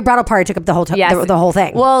damn, your bridal party took up the whole the whole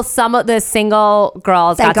thing. Well, some of the single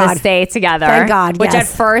girls Thank got God. to stay together. Thank God, Which yes.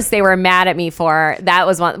 at first they were mad at me for. That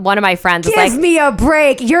was one of my friends was Give like, me a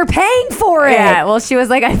break. You're paying for it. yeah. Well, she was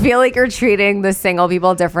like, I feel like you're treating the single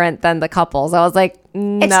people different than the couples. I was like,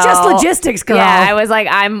 no. It's just logistics, girl. Yeah, I was like,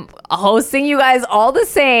 I'm hosting you guys all the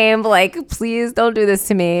same. Like, please don't do this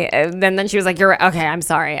to me. And then she was like, you're right. Okay, I'm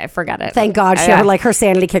sorry. I forgot it. Thank God she had like her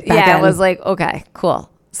sanity kicked back in. Yeah, it was like, okay, cool.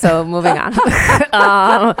 So moving on.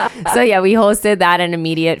 So yeah, we hosted that an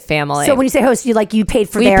immediate family. So when you say host, you paid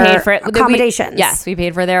for their accommodations. Yes, we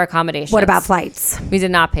paid for their accommodations. What about flights? We did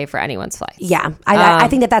not pay for anyone's flights. Yeah, I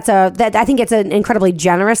think I think it's an incredibly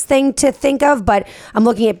generous thing to think of. But I'm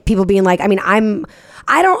looking at people being like, I mean,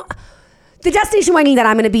 the destination wedding that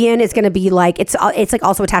I'm going to be in is going to be like it's like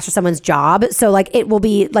also attached to someone's job. So like it will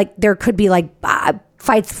be like there could be like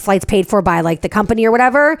flights paid for by like the company or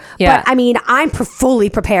whatever. Yeah. But I mean, I'm fully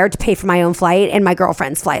prepared to pay for my own flight and my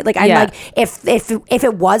girlfriend's flight. Like I'm like if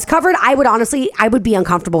it was covered, I would be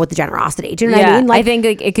uncomfortable with the generosity. Do you know what I mean? Like I think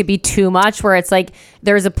like, it could be too much where it's like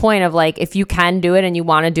there's a point of like if you can do it and you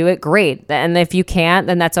want to do it, great. And if you can't,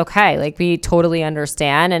 then that's okay. Like we totally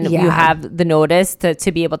understand and you have the notice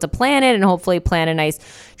to be able to plan it and hopefully plan a nice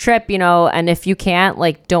trip, and if you can't,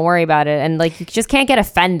 like don't worry about it. And like you just can't get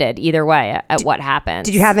offended either way at what happened.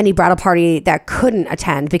 Did you have any bridal party that couldn't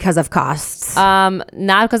attend because of costs?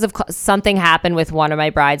 Not because of something happened with one of my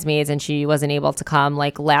bridesmaids and she wasn't able to come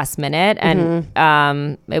like last minute. And,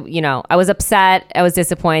 I was upset. I was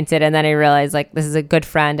disappointed. And then I realized like, this is a good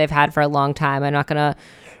friend I've had for a long time.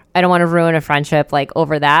 I don't want to ruin a friendship like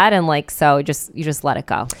over that. And like, so you just let it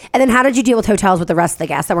go. And then how did you deal with hotels with the rest of the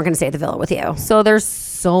guests that weren't going to stay at the villa with you? So there's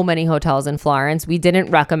so many hotels in Florence. We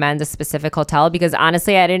didn't recommend a specific hotel because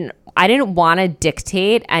honestly, I didn't want to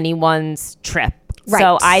dictate anyone's trip. Right.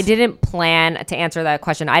 So I didn't plan, to answer that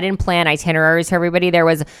question, I didn't plan itineraries for everybody. There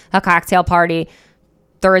was a cocktail party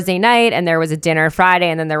Thursday night and there was a dinner Friday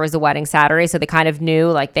and then there was a wedding Saturday. So they kind of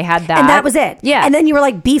knew like they had that. And that was it. Yeah. And then you were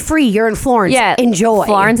like, be free. You're in Florence. Yeah. Enjoy.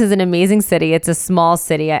 Florence is an amazing city. It's a small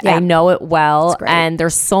city. I know it well. And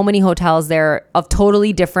there's so many hotels there of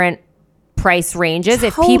totally different price ranges. Totally.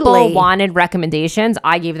 If people wanted recommendations,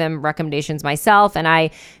 I gave them recommendations myself and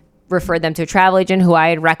I referred them to a travel agent who I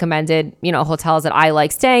had recommended, hotels that I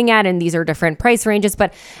like staying at. And these are different price ranges,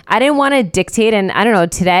 but I didn't want to dictate. And I don't know,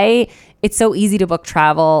 today it's so easy to book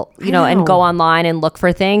travel, and go online and look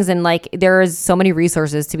for things. And like, there's so many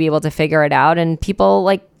resources to be able to figure it out and people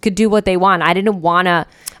like could do what they want. I didn't want to,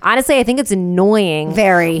 honestly, I think it's annoying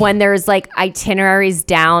when there's like itineraries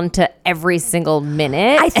down to every single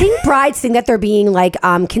minute. I think brides think that they're being like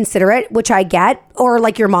considerate, which I get, or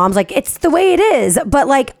like your mom's like, it's the way it is. But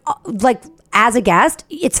like as a guest,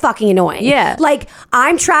 it's fucking annoying. Yeah. Like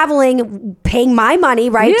I'm traveling, paying my money,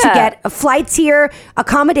 right? To get flights here,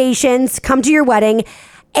 accommodations, come to your wedding.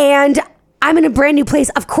 And I'm in a brand new place.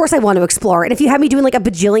 Of course I want to explore. And if you have me doing like a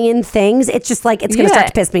bajillion things, it's just like, it's going to start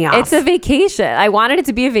to piss me off. It's a vacation. I wanted it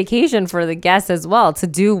to be a vacation for the guests as well, to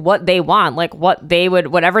do what they want, like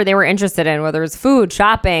whatever they were interested in, whether it's food,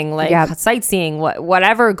 shopping, like sightseeing,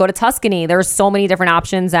 whatever, go to Tuscany. There's so many different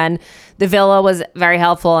options. And the villa was very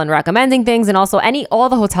helpful in recommending things. And also all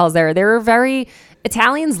the hotels there, they're very...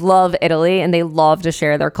 Italians love Italy and they love to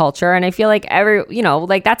share their culture. And I feel like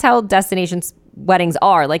that's how destinations weddings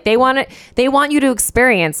are. Like they want you to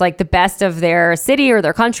experience like the best of their city or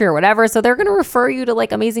their country or whatever. So they're going to refer you to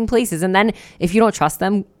like amazing places. And then if you don't trust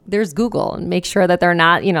them, there's Google, and make sure that they're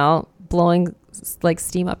not, blowing like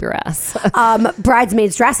steam up your ass.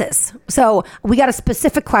 Bridesmaids dresses. So we got a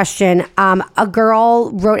specific question. A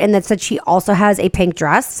girl wrote in that said she also has a pink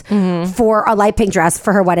dress for a light pink dress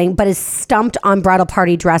for her wedding, but is stumped on bridal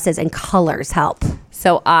party dresses and colors help.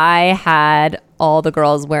 So I had all the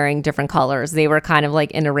girls wearing different colors. They were kind of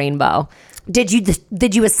like in a rainbow. Did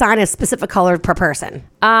you assign a specific color per person?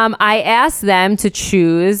 I asked them to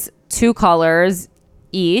choose 2 colors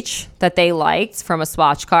each that they liked from a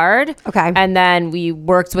swatch card. Okay. And then we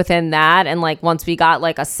worked within that. And like once we got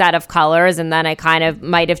like a set of colors, and then I kind of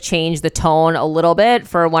might have changed the tone a little bit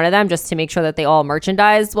for one of them just to make sure that they all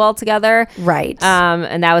merchandised well together. Right.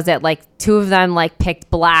 And that was it. Like 2 of them like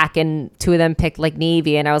picked black and 2 of them picked like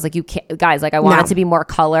navy. And I was like, you can't, guys, like I want it to be more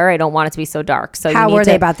color. I don't want it to be so dark. So how were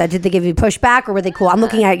they about that? Did they give you pushback or were they cool? I'm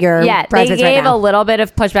looking at your bridesmaids they gave right now. a little bit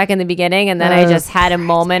of pushback in the beginning. And then I just had a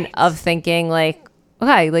moment of thinking like,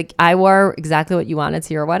 okay, like I wore exactly what you wanted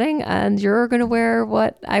to your wedding and you're going to wear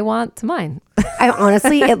what I want to mine.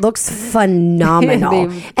 Honestly, it looks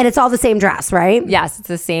phenomenal. And it's all the same dress, right? Yes, it's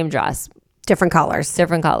the same dress. Different colors.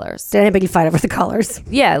 Different colors. Did anybody fight over the colors?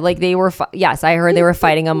 Yeah, like they were, yes, I heard they were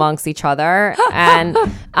fighting amongst each other. And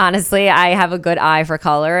honestly, I have a good eye for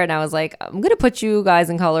color. And I was like, I'm going to put you guys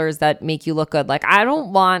in colors that make you look good. Like, I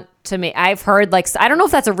don't want to make, I've heard like, I don't know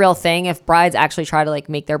if that's a real thing, if brides actually try to like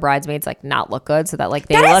make their bridesmaids like not look good so that like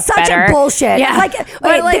they look better. That is such a bullshit. Yeah.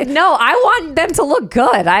 Like, no, I want them to look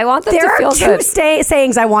good. I want them to feel good. There are 2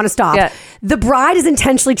 sayings I want to stop. Yeah. The bride is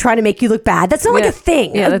intentionally trying to make you look bad. That's not like a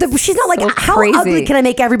thing. Yeah, she's not like, so how ugly can I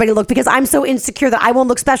make everybody look because I'm so insecure that I won't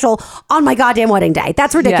look special on my goddamn wedding day.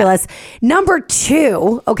 That's ridiculous. Yeah. Number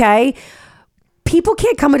 2, okay, people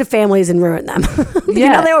can't come into families and ruin them. You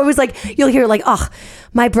know, they're always like, you'll hear like, oh,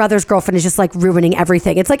 my brother's girlfriend is just like ruining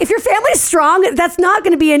everything. It's like, if your family's strong, that's not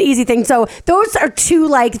going to be an easy thing. So those are 2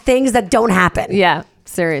 like things that don't happen. Yeah.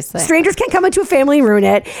 Seriously. Strangers can't come into a family and ruin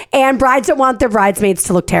it. And brides don't want their bridesmaids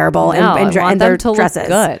to look terrible and their dresses.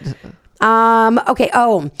 Look good. Okay.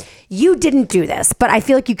 Oh, you didn't do this, but I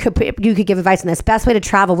feel like you could give advice on this. Best way to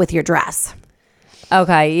travel with your dress.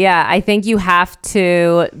 Okay, yeah. I think you have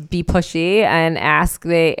to be pushy and ask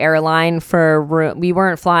the airline for room. We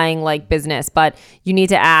weren't flying like business, but you need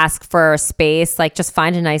to ask for space. Like just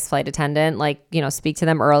find a nice flight attendant, like, you know, speak to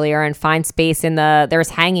them earlier and find space there's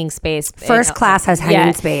hanging space. First class has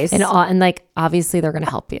hanging space. And like, obviously they're going to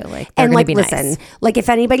help you. Like, and like, listen, like if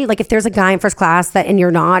anybody, like if there's a guy in first class and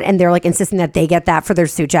you're not, and they're like insisting that they get that for their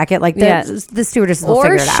suit jacket, like the stewardess will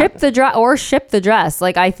figure it out. Or ship the dress.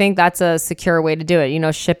 Like I think that's a secure way to do it. You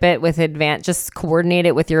know, ship it with just coordinate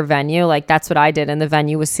it with your venue. Like that's what I did. And the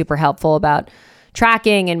venue was super helpful about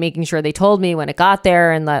tracking and making sure they told me when it got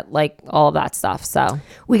there and that, like all of that stuff. So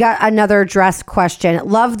we got another dress question.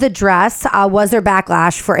 Love the dress. Was there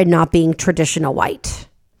backlash for it not being traditional white?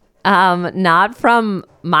 Not from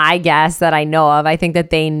my guests that I know of. I think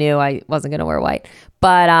that they knew I wasn't going to wear white.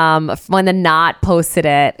 But when the Knot posted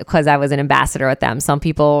it, because I was an ambassador with them, some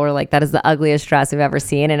people were like, that is the ugliest dress we've ever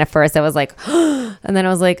seen. And at first I was like, and then I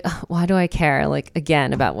was like, why do I care? Like,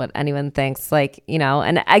 again, about what anyone thinks, like, you know,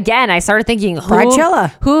 and again, I started thinking,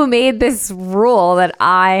 who made this rule that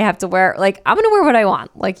I have to wear? Like, I'm going to wear what I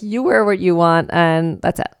want. Like, you wear what you want, and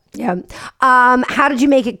that's it. Yeah. How did you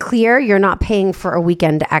make it clear you're not paying for a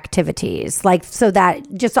weekend activities? Like, so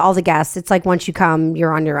that just all the guests, it's like once you come,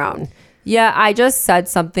 you're on your own. Yeah, I just said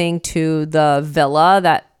something to the villa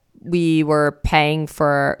that we were paying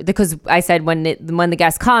for, because I said when the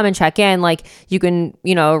guests come and check in, like you can,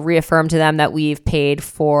 you know, reaffirm to them that we've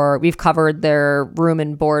covered their room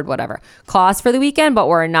and board, whatever cost for the weekend, but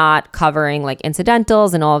we're not covering like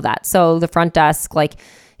incidentals and all of that. So the front desk like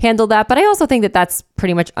handled that. But I also think that that's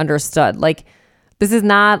pretty much understood. Like, this is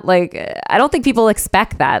not like, I don't think people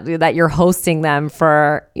expect that you're hosting them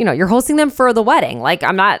for, you know, you're hosting them for the wedding. Like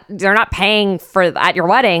they're not paying for at your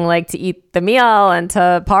wedding, like to eat the meal and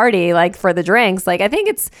to party, like for the drinks. Like I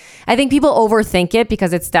think people overthink it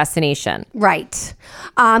because it's destination. Right.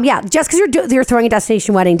 Yeah. Just because you're throwing a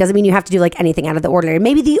destination wedding doesn't mean you have to do like anything out of the ordinary.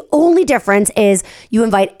 Maybe the only difference is you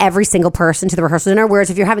invite every single person to the rehearsal dinner.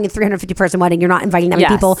 Whereas if you're having a 350 person wedding, you're not inviting that many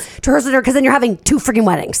people to rehearsal dinner because then you're having 2 freaking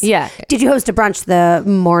weddings. Yeah. Did you host a brunch the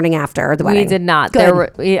morning after the wedding? We did not.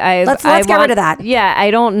 Good. Let's get rid of that. Yeah,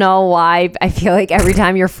 I don't know why. I feel like every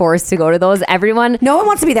time you're forced to go to those, no one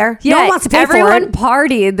wants to be there. Yeah, no one wants to pay for it. Everyone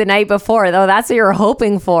partied the night before, though. That's what you're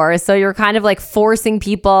hoping for. So you're kind of like forcing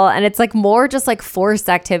people, and it's like more just like forced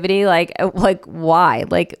activity. Like why?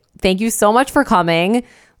 Like, thank you so much for coming.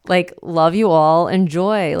 Like, love you all.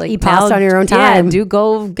 Enjoy. Like, eat pasta on your own time. Yeah,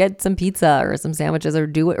 go get some pizza or some sandwiches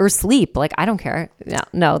or sleep. Like, I don't care. Yeah,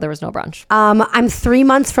 no, there was no brunch. I'm 3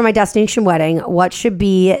 months from my destination wedding. What should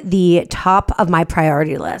be the top of my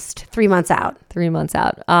priority list? 3 months out. 3 months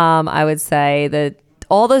out. I would say that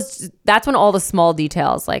that's when all the small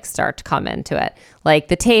details like start to come into it. Like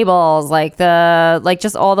the tables,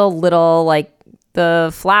 just all the little like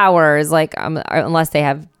the flowers, like unless they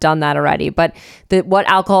have done that already, but what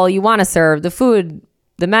alcohol you want to serve, the food,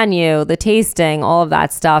 the menu, the tasting, all of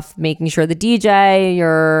that stuff, making sure the DJ,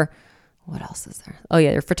 your what else is there? Oh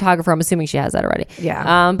yeah, your photographer. I'm assuming she has that already.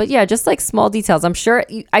 Yeah. But yeah, just like small details. I'm sure.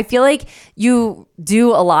 I feel like you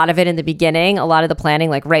do a lot of it in the beginning. A lot of the planning,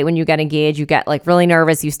 like right when you get engaged, you get like really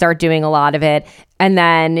nervous. You start doing a lot of it, and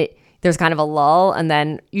then there's kind of a lull, and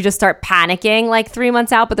then you just start panicking like 3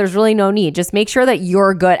 months out. But there's really no need. Just make sure that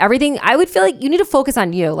you're good. Everything. I would feel like you need to focus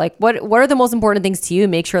on you. Like what are the most important things to you?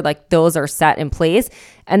 Make sure like those are set in place.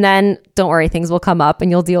 And then don't worry, things will come up and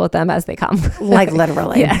you'll deal with them as they come. Like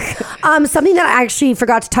literally. Yeah. Something that I actually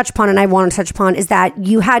forgot to touch upon and I want to touch upon is that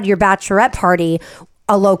you had your bachelorette party,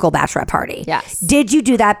 a local bachelorette party. Yes. Did you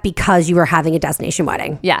do that because you were having a destination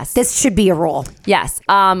wedding? Yes. This should be a rule. Yes.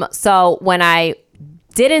 So when I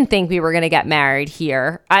didn't think we were going to get married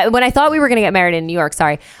here, when I thought we were going to get married in New York,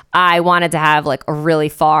 I wanted to have like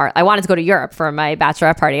I wanted to go to Europe for my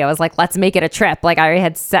bachelorette party. I was like, let's make it a trip. Like I already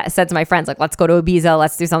had said to my friends, like, let's go to Ibiza.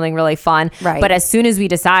 Let's do something really fun. Right. But as soon as we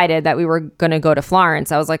decided that we were going to go to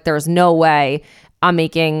Florence, I was like, there's no way I'm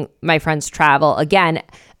making my friends travel again.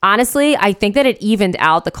 Honestly, I think that it evened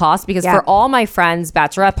out the cost because for all my friends'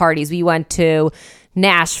 bachelorette parties, we went to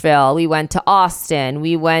Nashville, we went to Austin,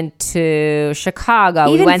 we went to Chicago,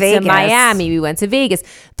 Even we went Vegas. to Miami, we went to Vegas.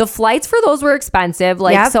 The flights for those were expensive.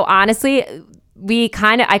 So honestly, I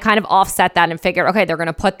kind of offset that and figured, okay, they're going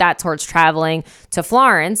to put that towards traveling to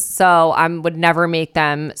Florence. So I would never make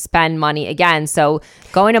them spend money again. So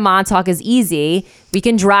going to Montauk is easy. We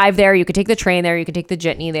can drive there. You could take the train there. You could take the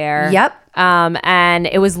jitney there. Yep. And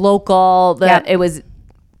it was local. It was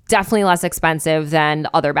definitely less expensive than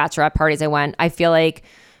the other bachelorette parties I went. I feel like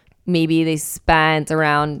maybe they spent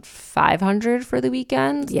around $500 for the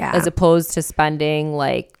weekend, as opposed to spending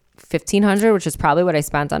like $1,500, which is probably what I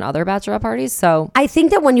spent on other bachelorette parties. So I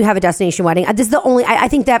think that when you have a destination wedding, this is the only, I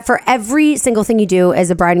think that for every single thing you do as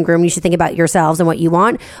a bride and groom, you should think about yourselves and what you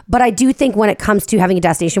want. But I do think when it comes to having a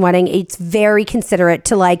destination wedding, it's very considerate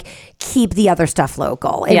to like keep the other stuff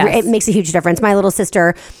local. It makes a huge difference. My little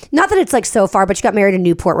sister, not that it's like so far, but she got married in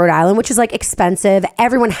Newport, Rhode Island, which is like expensive.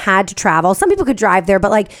 Everyone had to travel. Some people could drive there,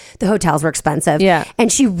 but like the hotels were expensive. Yeah.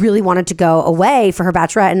 And she really wanted to go away for her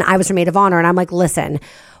bachelorette. And I was her maid of honor. And I'm like, listen,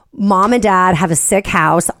 Mom and Dad have a sick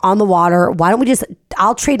house on the water. Why don't we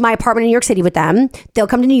I'll trade my apartment in New York City with them. They'll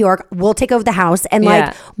come to New York. We'll take over the house. And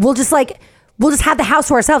we'll just have the house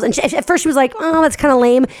to ourselves. And at first she was like, oh, that's kind of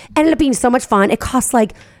lame. Ended up being so much fun. It costs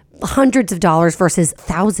like hundreds of dollars versus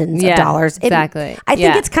thousands of dollars. Exactly. I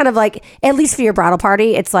think it's kind of like, at least for your bridal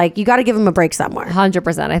party, it's like you got to give them a break somewhere.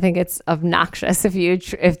 100%. I think it's obnoxious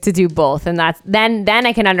if to do both, and that's then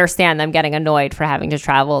I can understand them getting annoyed for having to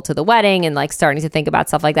travel to the wedding and like starting to think about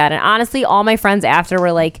stuff like that. And honestly, all my friends after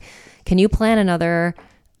were like, can you plan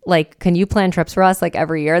trips for us like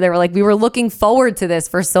every year? They were like, we were looking forward to this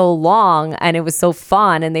for so long and it was so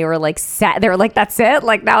fun. And they were like, they were like, that's it?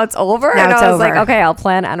 Like now it's over? Now and it's I was over. like, okay, I'll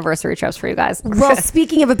plan anniversary trips for you guys. Well,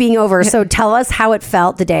 speaking of it being over, so tell us how it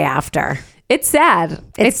felt the day after. It's sad.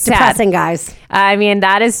 It's depressing, guys. I mean,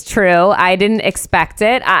 that is true. I didn't expect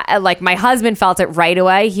it. Like my husband felt it right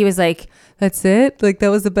away. He was like, that's it? Like that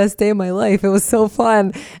was the best day of my life. It was so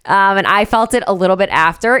fun. And I felt it a little bit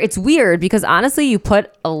after. It's weird because honestly, you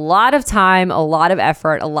put a lot of time, a lot of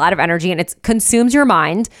effort, a lot of energy, and it consumes your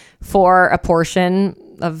mind for a portion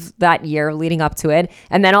of that year leading up to it.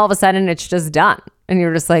 And then all of a sudden it's just done. And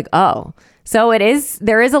you're just like, oh. So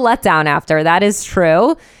there is a letdown after. That is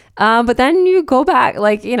true. But then you go back,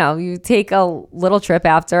 like, you take a little trip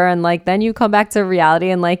after and like, then you come back to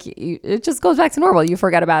reality and like, it just goes back to normal. You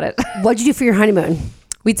forget about it. What'd you do for your honeymoon?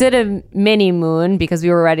 We did a mini moon because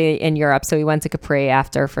we were already in Europe. So we went to Capri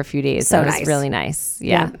after for a few days. So it was nice. Really nice.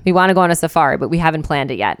 Yeah. We want to go on a safari, but we haven't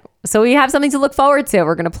planned it yet. So we have something to look forward to.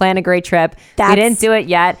 We're going to plan a great trip. We didn't do it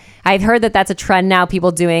yet. I've heard that that's a trend now,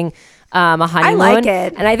 people doing a honeymoon. I like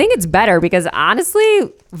it. And I think it's better because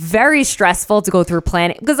honestly, very stressful to go through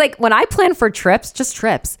planning. Because like when I plan for trips, just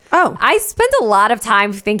trips. Oh. I spend a lot of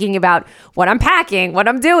time thinking about what I'm packing, what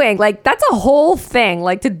I'm doing. Like that's a whole thing.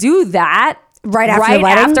 Like to do that right after the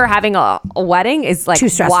wedding? after having a wedding is like too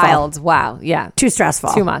stressful. Wild. Wow. Yeah. Too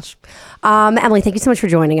stressful. Too much. Emily, thank you so much for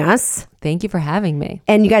joining us. Thank you for having me.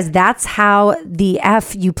 And you guys, that's how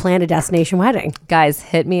you plan a destination wedding. Guys,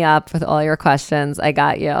 hit me up with all your questions. I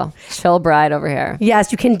got you. Chill bride over here.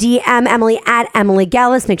 Yes, you can DM Emily at Emily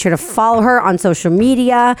Gellis. Make sure to follow her on social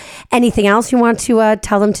media. Anything else you want to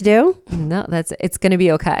tell them to do? No, it's going to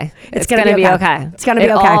be okay. It's going to be okay. It's going to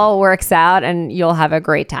be okay. It all works out and you'll have a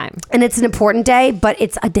great time. And it's an important day, but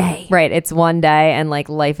it's a day. Right. It's one day and like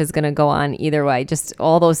life is going to go on either way. Just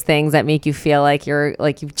all those things that make you feel like you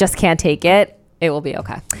just can't take it. it will be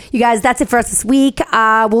okay. You guys, that's it for us this week.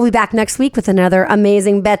 We'll be back next week with another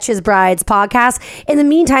amazing Betches Brides podcast. In the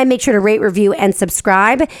meantime, make sure to rate, review, and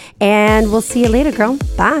subscribe. And we'll see you later, girl.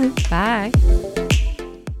 Bye. Bye.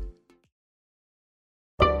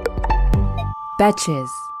 Betches.